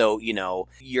 and so, you know,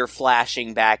 you're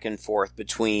flashing back and forth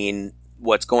between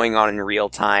what's going on in real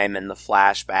time and the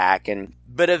flashback.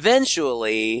 But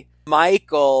eventually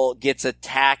Michael gets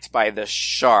attacked by the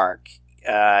shark.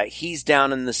 He's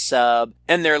down in the sub,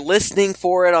 and they're listening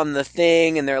for it on the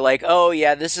thing, and they're like, oh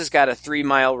yeah, this has got a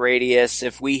 3-mile radius.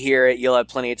 If we hear it, you'll have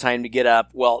plenty of time to get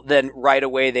up. Well, then right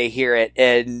away they hear it,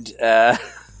 and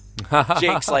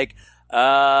Jake's like,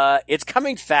 it's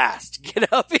coming fast.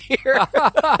 Get up here.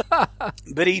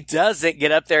 But he doesn't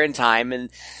get up there in time, and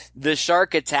the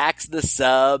shark attacks the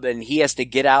sub, and he has to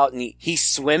get out, and he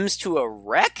swims to a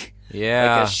wreck.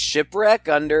 Yeah. Like a shipwreck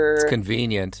under... It's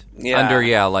convenient. Yeah.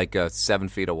 Under, like 7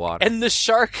 feet of water. And the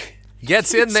shark...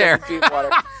 gets in there. 7 feet of water.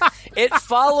 It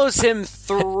follows him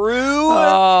through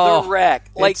the wreck.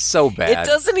 Like, it's so bad. It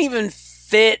doesn't even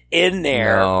fit in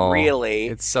there, really.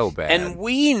 It's so bad. And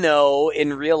we know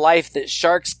in real life that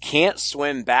sharks can't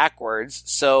swim backwards,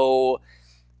 so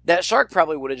that shark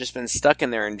probably would have just been stuck in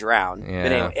there and drowned. Yeah.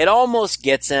 But anyway, it almost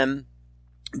gets him,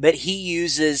 but he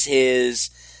uses his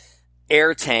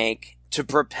air tank to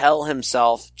propel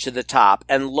himself to the top,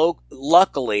 and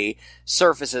luckily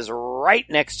surfaces right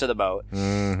next to the boat.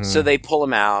 Mm-hmm. So they pull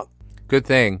him out. Good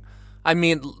thing. I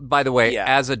mean, by the way, Yeah.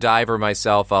 as a diver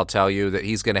myself, I'll tell you that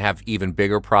he's going to have even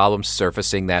bigger problems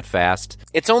surfacing that fast.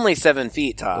 It's only 7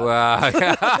 feet, Todd.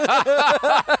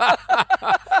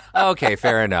 Okay,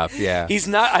 fair enough. Yeah. He's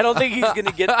not. I don't think he's going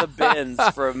to get the bends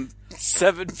from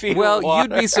 7 feet. Well, of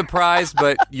water. you'd be surprised,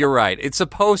 but you're right. It's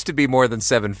supposed to be more than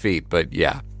 7 feet, but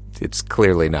yeah, it's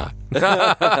clearly not.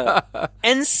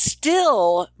 And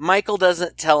still, Michael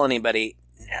doesn't tell anybody.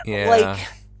 Yeah. Like,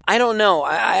 I don't know.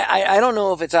 I don't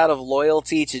know if it's out of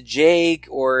loyalty to Jake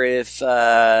or if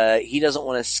he doesn't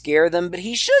want to scare them, but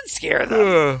he should scare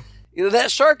them. You know,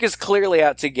 that shark is clearly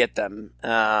out to get them.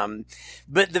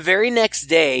 But the very next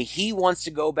day, he wants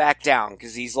to go back down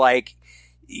because he's like,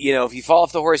 you know, if you fall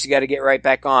off the horse, you got to get right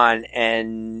back on.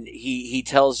 And he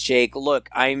tells Jake, look,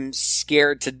 I'm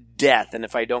scared to death. And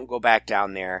if I don't go back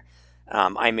down there,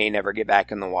 I may never get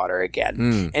back in the water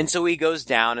again. And so he goes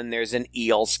down and there's an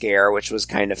eel scare, which was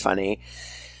kind of funny.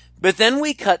 But then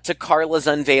we cut to Carla's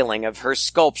unveiling of her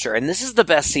sculpture. And this is the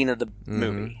best scene of the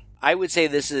movie. I would say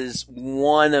this is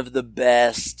one of the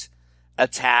best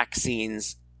attack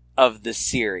scenes of the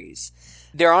series.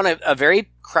 They're on a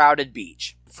very crowded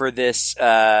beach for this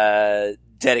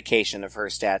dedication of her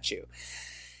statue.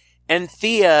 And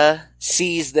Thea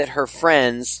sees that her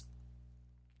friends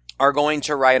are going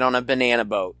to ride on a banana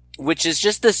boat, which is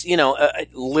just this, you know,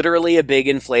 literally a big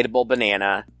inflatable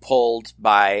banana pulled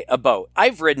by a boat.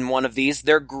 I've ridden one of these.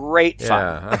 They're great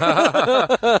fun.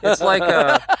 Yeah. It's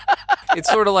like it's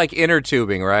sort of like inner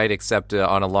tubing, right? Except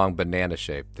on a long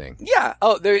banana-shaped thing. Yeah.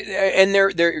 Oh, they're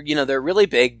you know, they're really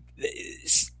big.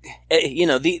 You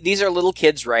know, these are little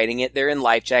kids riding it. They're in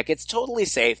life jackets, totally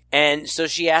safe. And so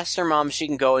she asks her mom if she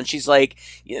can go, and she's like,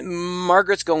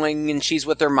 Margaret's going, and she's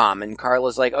with her mom. And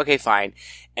Carla's like, okay, fine.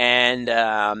 And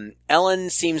Ellen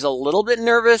seems a little bit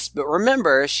nervous, but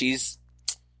remember, she's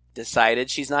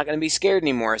decided she's not going to be scared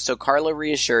anymore. So Carla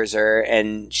reassures her,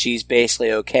 and she's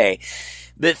basically okay.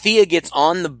 But Thea gets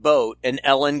on the boat, and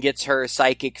Ellen gets her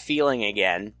psychic feeling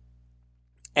again.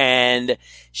 And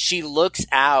she looks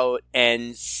out,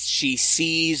 and she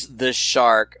sees the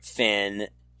shark fin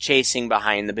chasing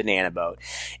behind the banana boat.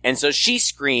 And so she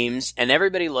screams, and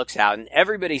everybody looks out, and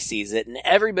everybody sees it, and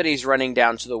everybody's running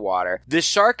down to the water. The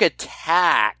shark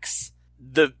attacks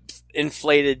the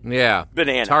inflated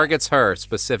banana. Targets her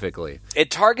specifically. It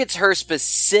targets her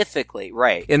specifically,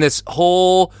 right. In this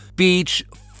whole beach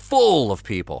full of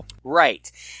people. Right.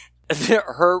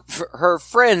 Her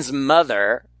friend's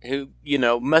mother, who, you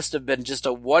know, must have been just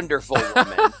a wonderful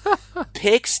woman,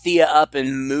 picks Thea up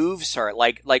and moves her,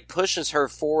 like pushes her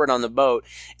forward on the boat,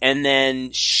 and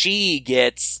then she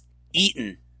gets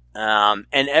eaten. And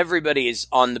everybody is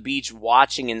on the beach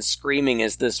watching and screaming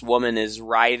as this woman is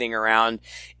writhing around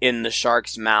in the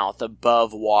shark's mouth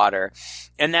above water.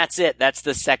 And that's it. That's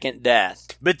the second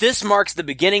death. But this marks the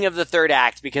beginning of the third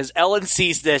act because Ellen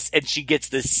sees this and she gets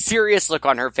this serious look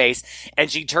on her face and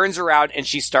she turns around and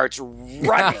she starts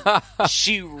running.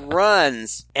 She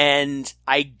runs, and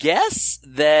I guess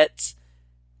that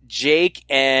Jake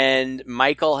and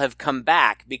Michael have come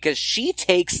back because she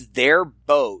takes their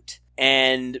boat.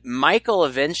 And Michael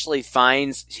eventually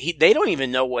finds, they don't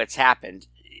even know what's happened.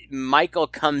 Michael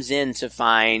comes in to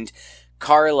find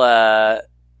Carla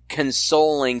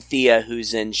consoling Thea,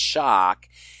 who's in shock.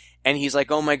 And he's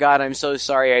like, oh my God, I'm so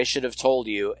sorry, I should have told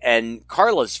you. And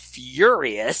Carla's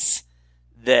furious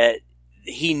that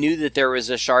he knew that there was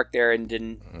a shark there and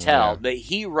didn't tell. But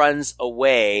he runs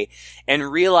away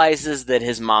and realizes that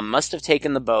his mom must have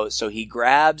taken the boat. So he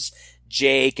grabs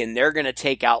Jake, and they're going to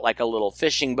take out like a little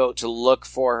fishing boat to look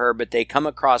for her, but they come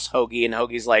across Hoagie, and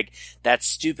Hoagie's like, that's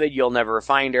stupid, you'll never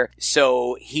find her.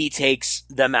 So he takes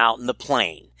them out in the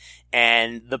plane.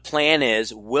 And the plan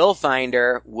is, we'll find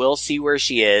her, we'll see where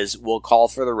she is, we'll call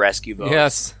for the rescue boat.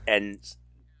 Yes. And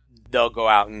they'll go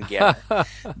out and get her.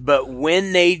 But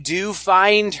when they do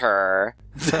find her,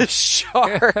 the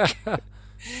shark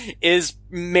is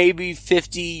maybe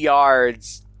 50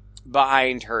 yards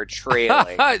behind her,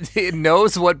 trailing. It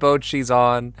knows what boat she's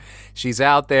on. She's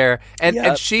out there. And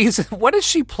what is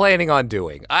she planning on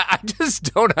doing? I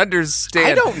just don't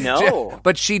understand. I don't know.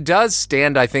 But she does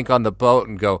stand, I think, on the boat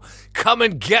and go, come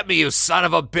and get me, you son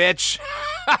of a bitch.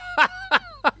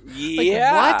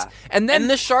 Yeah. What? And then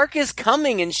the shark is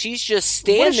coming, and she's just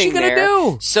standing there. What is she gonna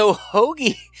do?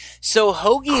 So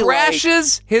Hoagie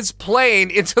crashes his plane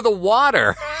into the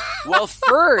water. Well,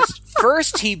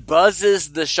 first he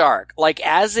buzzes the shark. Like,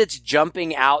 as it's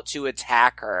jumping out to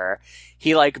attack her,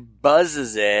 he like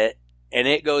buzzes it, and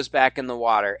it goes back in the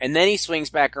water. And then he swings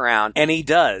back around, and he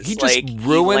does. He just ruins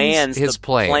he lands his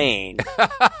plane.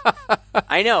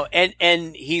 I know.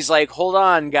 And he's like, hold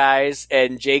on, guys.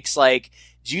 And Jake's like,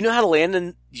 do you know how to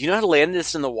land do you know how to land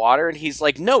this in the water? And he's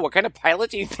like, no, what kind of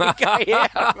pilot do you think I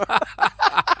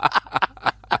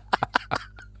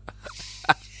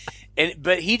am?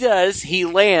 But he does. He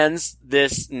lands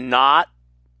this not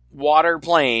water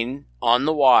plane on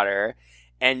the water,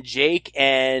 and Jake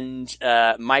and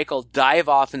Michael dive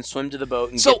off and swim to the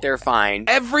boat and get there fine.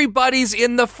 Everybody's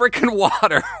in the freaking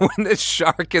water when the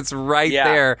shark is right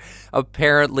there,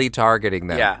 apparently targeting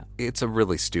them. Yeah. It's a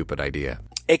really stupid idea.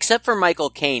 Except for Michael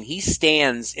Caine. He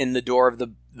stands in the door of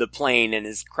the plane and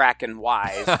is cracking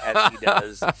wise, as he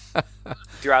does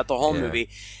throughout the whole movie.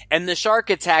 And the shark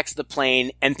attacks the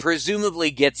plane and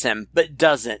presumably gets him, but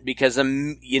doesn't, because,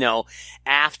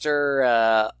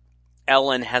 after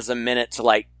Ellen has a minute to,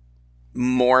 like,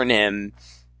 mourn him,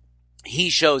 he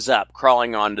shows up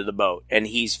crawling onto the boat, and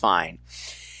he's fine.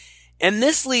 And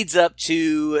this leads up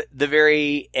to the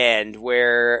very end,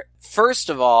 where, first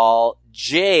of all,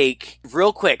 Jake,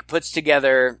 real quick, puts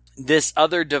together this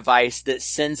other device that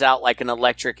sends out like an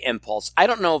electric impulse. I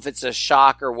don't know if it's a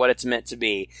shock or what it's meant to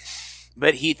be,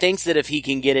 but he thinks that if he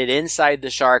can get it inside the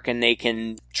shark and they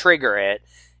can trigger it,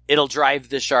 it'll drive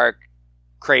the shark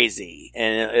crazy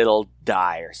and it'll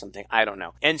die or something. I don't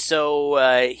know. And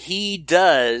so he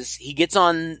gets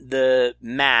on the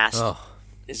mast. Oh.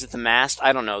 Is it the mast?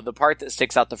 I don't know. The part that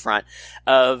sticks out the front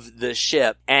of the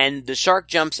ship. And the shark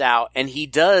jumps out, and he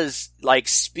does, like,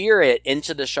 spear it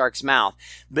into the shark's mouth.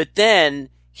 But then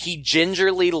he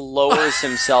gingerly lowers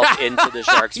himself into the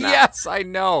shark's mouth. Yes, I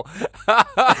know.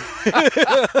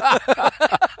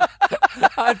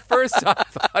 At first, I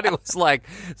thought it was like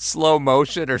slow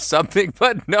motion or something,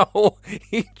 but no,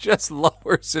 he just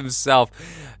lowers himself.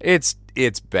 It's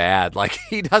bad. Like,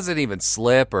 he doesn't even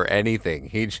slip or anything.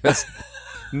 He just...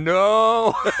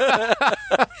 No.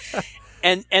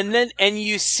 And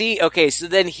you see, okay, so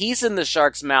then he's in the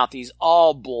shark's mouth. He's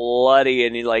all bloody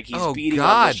and he's beating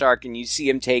on the shark, and you see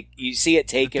it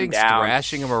take him down,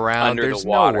 thrashing him around. There's the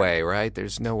water. No way, right?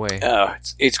 There's no way. Oh,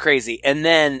 it's crazy. And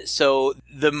then so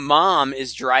the mom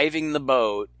is driving the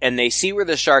boat, and they see where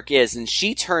the shark is, and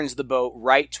she turns the boat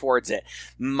right towards it.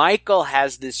 Michael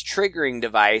has this triggering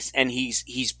device, and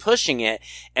he's pushing it,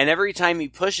 and every time he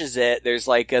pushes it, there's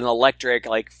like an electric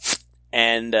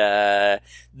and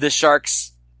the shark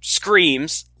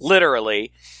screams,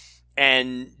 literally,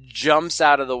 and jumps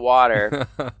out of the water.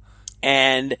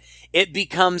 And it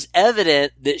becomes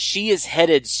evident that she is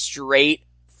headed straight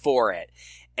for it.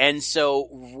 And so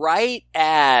right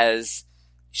as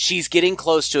she's getting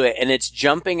close to it and it's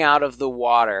jumping out of the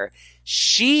water,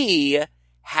 she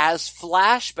has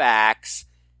flashbacks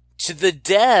to the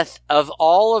death of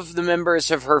all of the members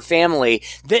of her family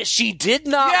that she did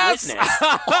not witness.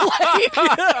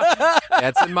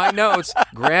 That's in my notes.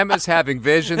 Grandma's having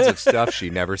visions of stuff she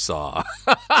never saw.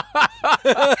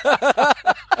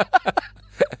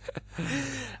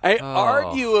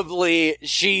 Arguably,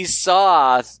 she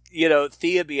saw,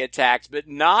 Thea be attacked, but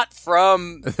not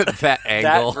from that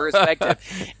angle, that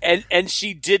perspective. And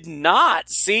she did not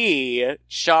see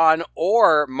Sean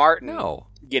or Martin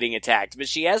getting attacked, but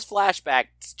she has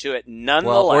flashbacks to it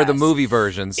nonetheless. Well, or the movie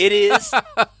versions. It is.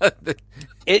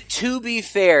 To be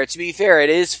fair, it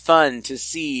is fun to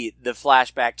see the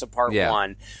flashback to part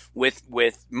one with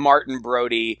Martin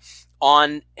Brody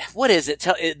on, what is it?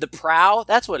 The prow?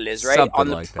 That's what it is, right? Something on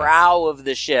the like prow of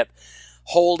the ship,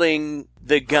 holding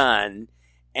the gun,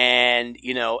 and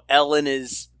Ellen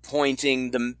is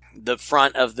pointing the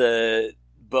front of the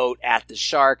boat at the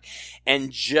shark, and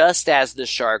just as the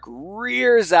shark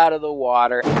rears out of the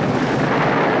water,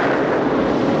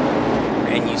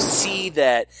 and you see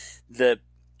that the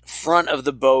front of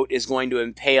the boat is going to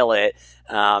impale it,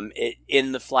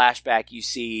 in the flashback you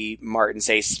see Martin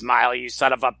say, "Smile, you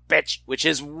son of a bitch," which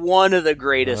is one of the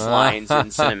greatest lines in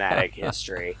cinematic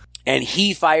history. And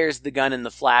he fires the gun in the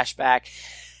flashback.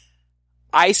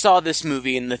 I saw this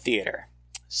movie in the theater,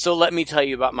 so let me tell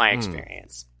you about my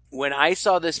experience. When I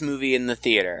saw this movie in the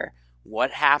theater,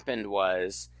 what happened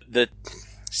was the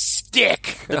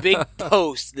stick, the big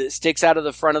post that sticks out of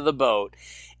the front of the boat,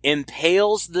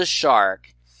 impales the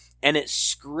shark, and it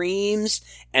screams,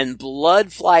 and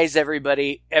blood flies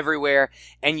everywhere,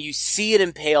 and you see it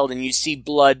impaled, and you see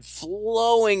blood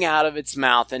flowing out of its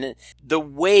mouth, and the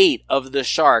weight of the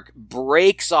shark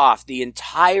breaks off the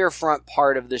entire front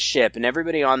part of the ship, and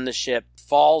everybody on the ship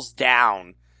falls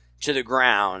down to the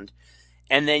ground.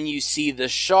 And then you see the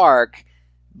shark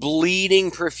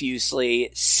bleeding profusely,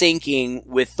 sinking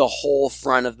with the whole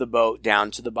front of the boat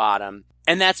down to the bottom.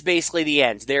 And that's basically the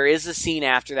end. There is a scene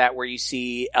after that where you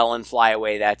see Ellen fly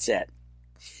away. That's it.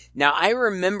 Now, I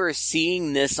remember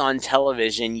seeing this on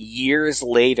television years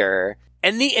later,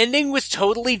 and the ending was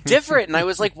totally different. And I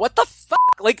was like, what the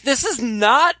fuck? Like, this is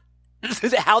not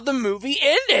how the movie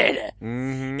ended.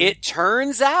 Mm-hmm. It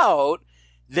turns out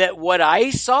that what I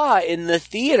saw in the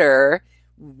theater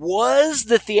was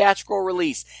the theatrical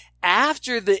release.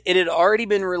 After it had already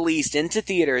been released into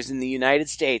theaters in the United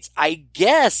States, I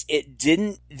guess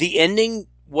the ending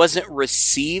wasn't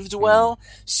received well.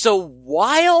 So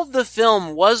while the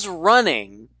film was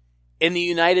running in the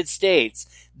United States,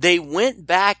 they went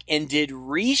back and did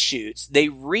reshoots. They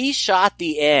reshot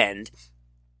the end.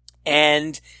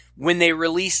 And when they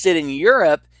released it in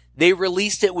Europe, they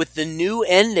released it with the new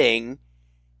ending.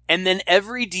 And then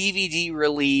every DVD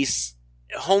release,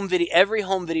 every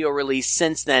home video release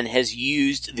since then has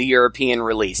used the European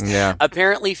release. Yeah.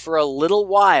 Apparently for a little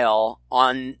while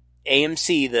on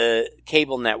AMC, the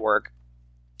cable network,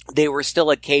 they were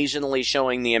still occasionally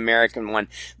showing the American one,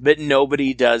 but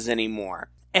nobody does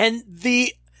anymore. And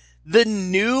the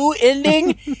new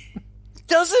ending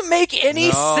doesn't make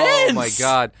any sense. Oh my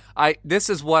God. This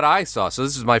is what I saw. So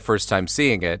this is my first time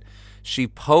seeing it. She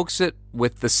pokes it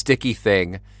with the sticky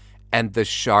thing and the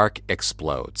shark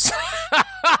explodes.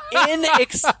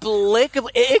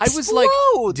 Inexplicably. It explodes. I was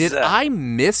like, did I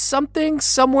miss something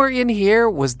somewhere in here?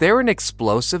 Was there an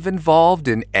explosive involved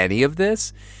in any of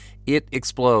this? It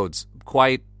explodes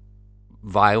quite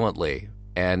violently,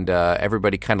 and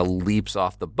everybody kind of leaps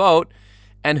off the boat.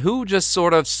 And who just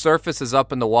sort of surfaces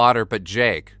up in the water but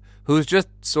Jake, who's just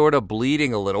sort of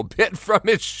bleeding a little bit from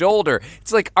his shoulder.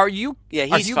 It's like, are you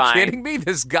fine. Kidding me?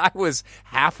 This guy was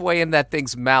halfway in that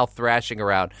thing's mouth thrashing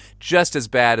around, just as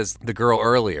bad as the girl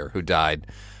earlier who died.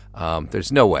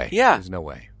 There's no way. Yeah. There's no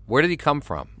way. Where did he come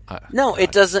from? No,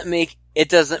 it doesn't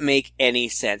make any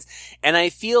sense. And I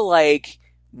feel like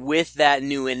with that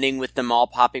new ending, with them all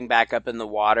popping back up in the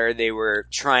water, they were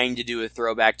trying to do a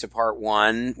throwback to part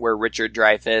one, where Richard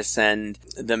Dreyfuss and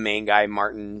the main guy,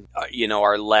 Martin,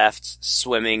 are left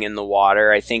swimming in the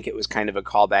water. I think it was kind of a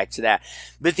callback to that.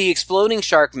 But the exploding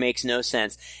shark makes no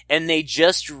sense. And they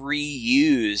just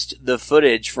reused the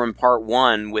footage from part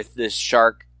one with this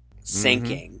shark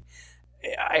sinking.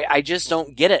 I just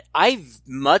don't get it. I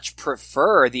much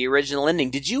prefer the original ending.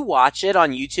 Did you watch it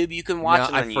on YouTube? You can watch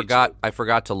it on YouTube. I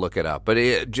forgot to look it up, but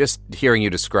just hearing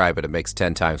you describe it, it makes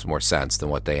 10 times more sense than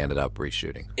what they ended up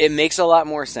reshooting. It makes a lot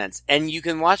more sense. And you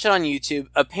can watch it on YouTube.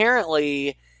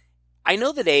 Apparently, I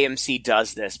know that AMC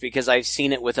does this because I've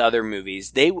seen it with other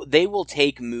movies. They will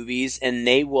take movies and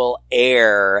they will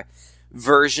air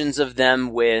versions of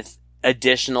them with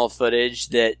additional footage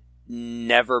that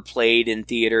never played in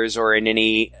theaters or in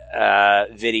any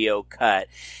video cut.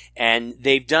 And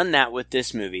they've done that with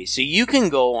this movie. So you can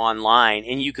go online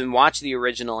and you can watch the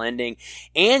original ending,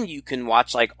 and you can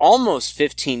watch like almost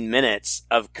 15 minutes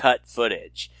of cut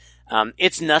footage.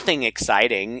 It's nothing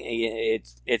exciting.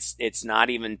 It's not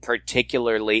even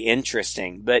particularly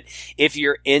interesting. But if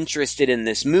you're interested in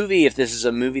this movie, if this is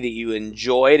a movie that you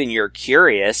enjoyed and you're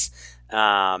curious,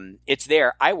 it's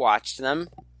there. I watched them.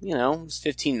 It was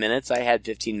 15 minutes. I had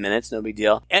 15 minutes, no big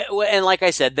deal. And like I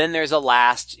said, then there's a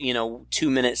last,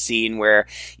 2-minute scene where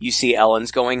you see Ellen's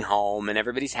going home and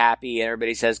everybody's happy and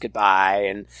everybody says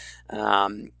goodbye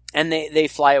and they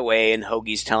fly away and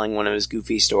Hoagie's telling one of his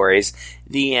goofy stories.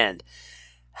 The end.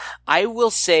 I will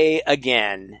say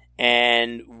again,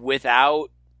 and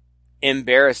without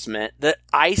embarrassment, that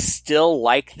I still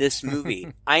like this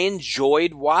movie. I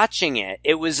enjoyed watching it.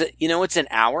 It was, it's an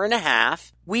hour and a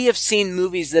half. We have seen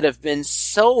movies that have been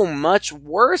so much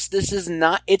worse. It's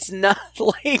not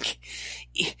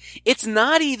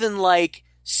even like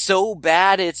so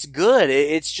bad it's good.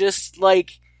 It's just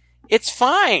like, it's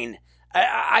fine.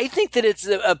 I think that it's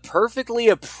a perfectly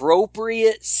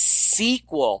appropriate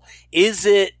sequel. Is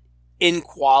it in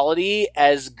quality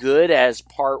as good as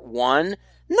part one?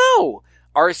 No.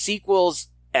 Are sequels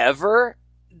ever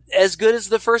as good as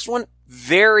the first one?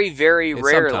 Very, very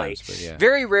rarely. Yeah.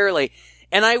 Very rarely.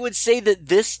 And I would say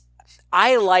that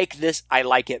I like this. I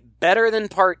like it better than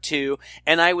part two.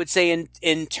 And I would say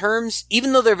in terms,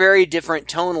 even though they're very different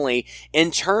tonally,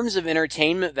 in terms of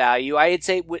entertainment value, would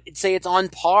say it's on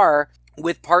par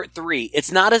with part three.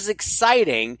 It's not as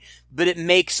exciting, but it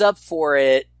makes up for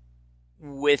it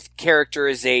with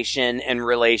characterization and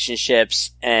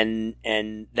relationships and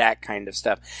that kind of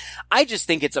stuff. I just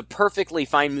think it's a perfectly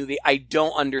fine movie. I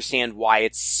don't understand why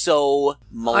it's so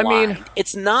maligned.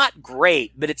 It's not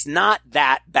great, but it's not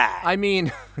that bad.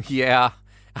 Yeah.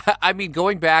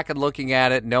 Going back and looking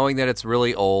at it, knowing that it's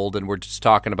really old, and we're just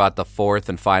talking about the fourth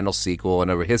and final sequel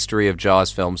in a history of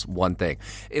Jaws films, one thing.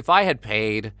 If I had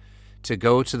paid to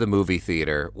go to the movie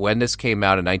theater when this came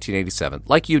out in 1987,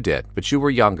 like you did, but you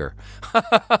were younger.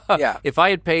 Yeah. If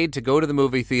I had paid to go to the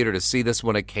movie theater to see this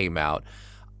when it came out,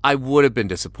 I would have been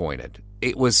disappointed.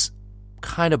 it was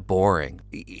kind of boring.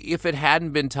 If it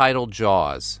hadn't been titled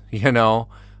Jaws, you know,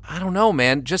 I don't know,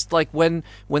 man. Just like when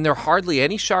there are hardly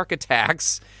any shark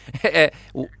attacks,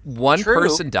 one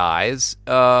person dies,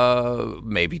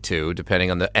 maybe two,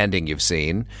 depending on the ending you've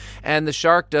seen, and the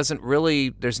shark doesn't really.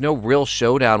 There's no real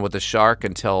showdown with the shark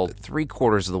until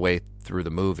 3/4 of the way through the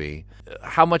movie.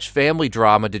 How much family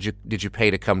drama did you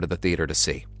pay to come to the theater to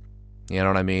see? You know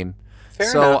what I mean?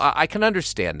 Fair enough. I can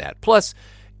understand that. Plus,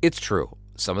 it's true.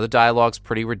 Some of the dialogue's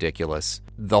pretty ridiculous.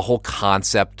 The whole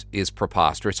concept is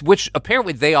preposterous, which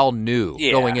apparently they all knew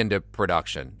going into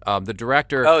production. The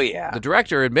director, the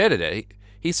director admitted it.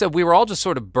 He said we were all just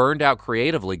sort of burned out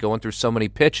creatively going through so many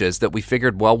pitches that we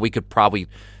figured, well, we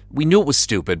knew it was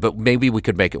stupid, but maybe we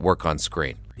could make it work on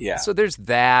screen. Yeah. So there's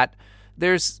that.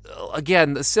 There's,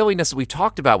 again, the silliness that we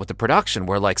talked about with the production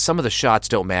where, like, some of the shots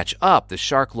don't match up. The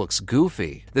shark looks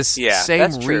goofy. This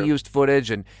same reused footage,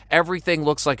 and everything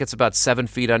looks like it's about 7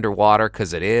 feet underwater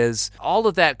because it is. All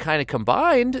of that kind of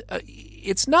combined,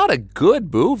 it's not a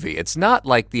good movie. It's not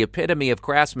like the epitome of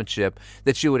craftsmanship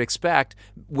that you would expect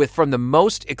from the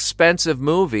most expensive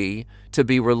movie to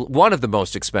be one of the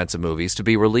most expensive movies to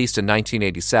be released in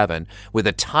 1987 with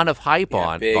a ton of hype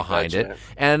behind it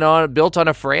and built on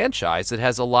a franchise that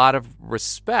has a lot of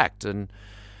respect. And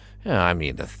I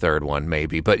mean, the third one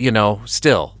maybe, but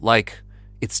still, like,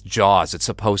 it's Jaws. It's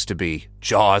supposed to be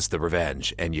Jaws the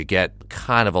Revenge, and you get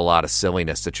kind of a lot of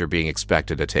silliness that you're being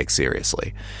expected to take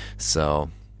seriously.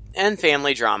 And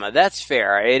family drama. That's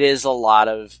fair. It is a lot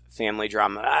of family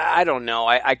drama. I don't know.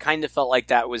 I kind of felt like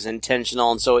that was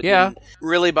intentional, and so it didn't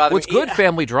really bother me. It's good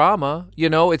family drama.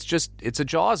 It's a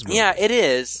Jaws movie. Yeah, it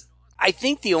is. I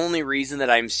think the only reason that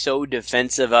I'm so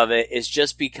defensive of it is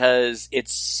just because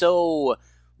it's so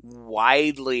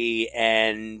widely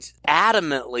and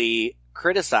adamantly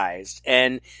criticized.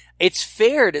 And it's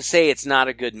fair to say it's not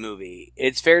a good movie.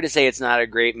 It's fair to say it's not a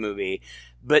great movie.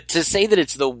 But to say that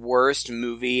it's the worst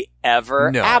movie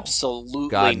ever,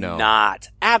 absolutely not.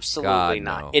 Absolutely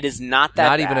not. It is not that bad.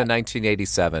 Not even in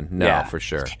 1987. For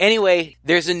sure. Anyway,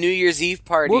 there's a New Year's Eve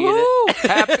party. Woo!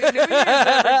 Happy New Year,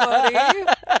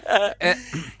 everybody!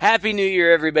 Happy New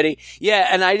Year, everybody. Yeah,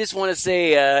 and I just want to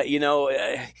say,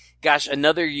 gosh,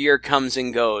 another year comes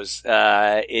and goes.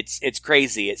 It's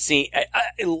crazy.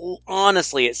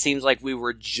 Honestly, it seems like we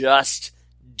were just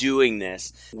doing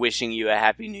this, wishing you a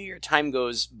happy new year. Time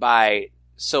goes by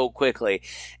so quickly,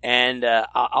 and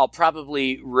I'll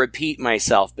probably repeat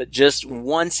myself, but just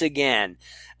once again,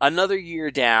 another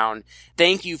year down.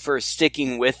 Thank you for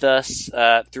sticking with us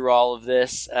through all of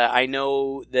this. I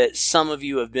know that some of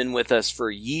you have been with us for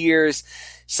years.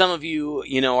 Some of you,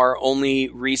 are only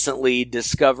recently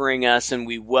discovering us, and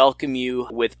we welcome you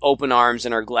with open arms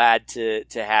and are glad to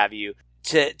have you.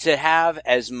 To have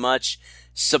as much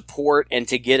support and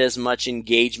to get as much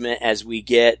engagement as we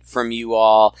get from you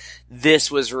all. This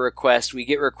was a request. We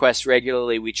get requests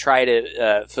regularly. We try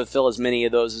to fulfill as many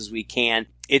of those as we can.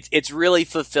 It's really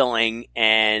fulfilling,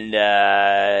 and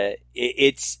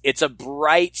it's a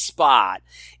bright spot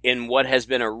in what has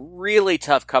been a really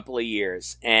tough couple of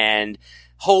years. And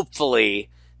hopefully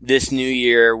this new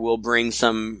year will bring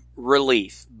some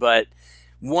relief. But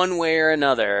one way or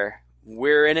another,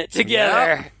 we're in it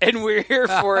together, and we're here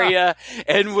for you,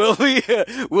 and we'll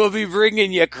be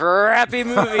bringing you crappy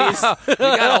movies. We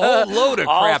got a whole load of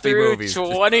all crappy through movies.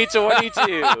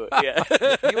 2022. Yeah.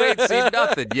 You ain't seen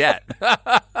nothing yet.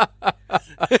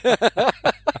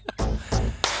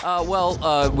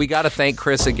 We got to thank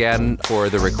Chris again for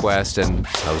the request, and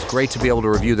it was great to be able to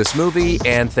review this movie,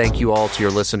 and thank you all to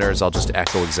your listeners. I'll just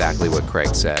echo exactly what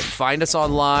Craig said. Find us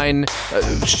online.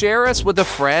 Share us with a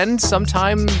friend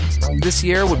sometime this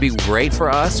year would be great for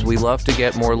us. We love to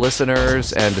get more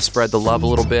listeners and to spread the love a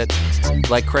little bit.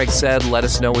 Like Craig said, let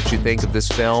us know what you think of this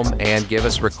film and give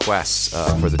us requests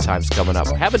for the times coming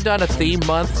up. Haven't done a theme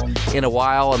month in a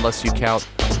while, unless you count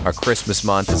our Christmas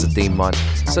month as a theme month.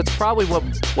 So it's probably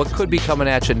what could be coming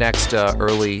at you next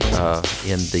early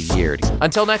in the year.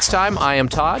 Until next time, I am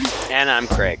Todd. And I'm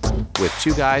Craig. With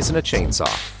Two Guys and a Chainsaw.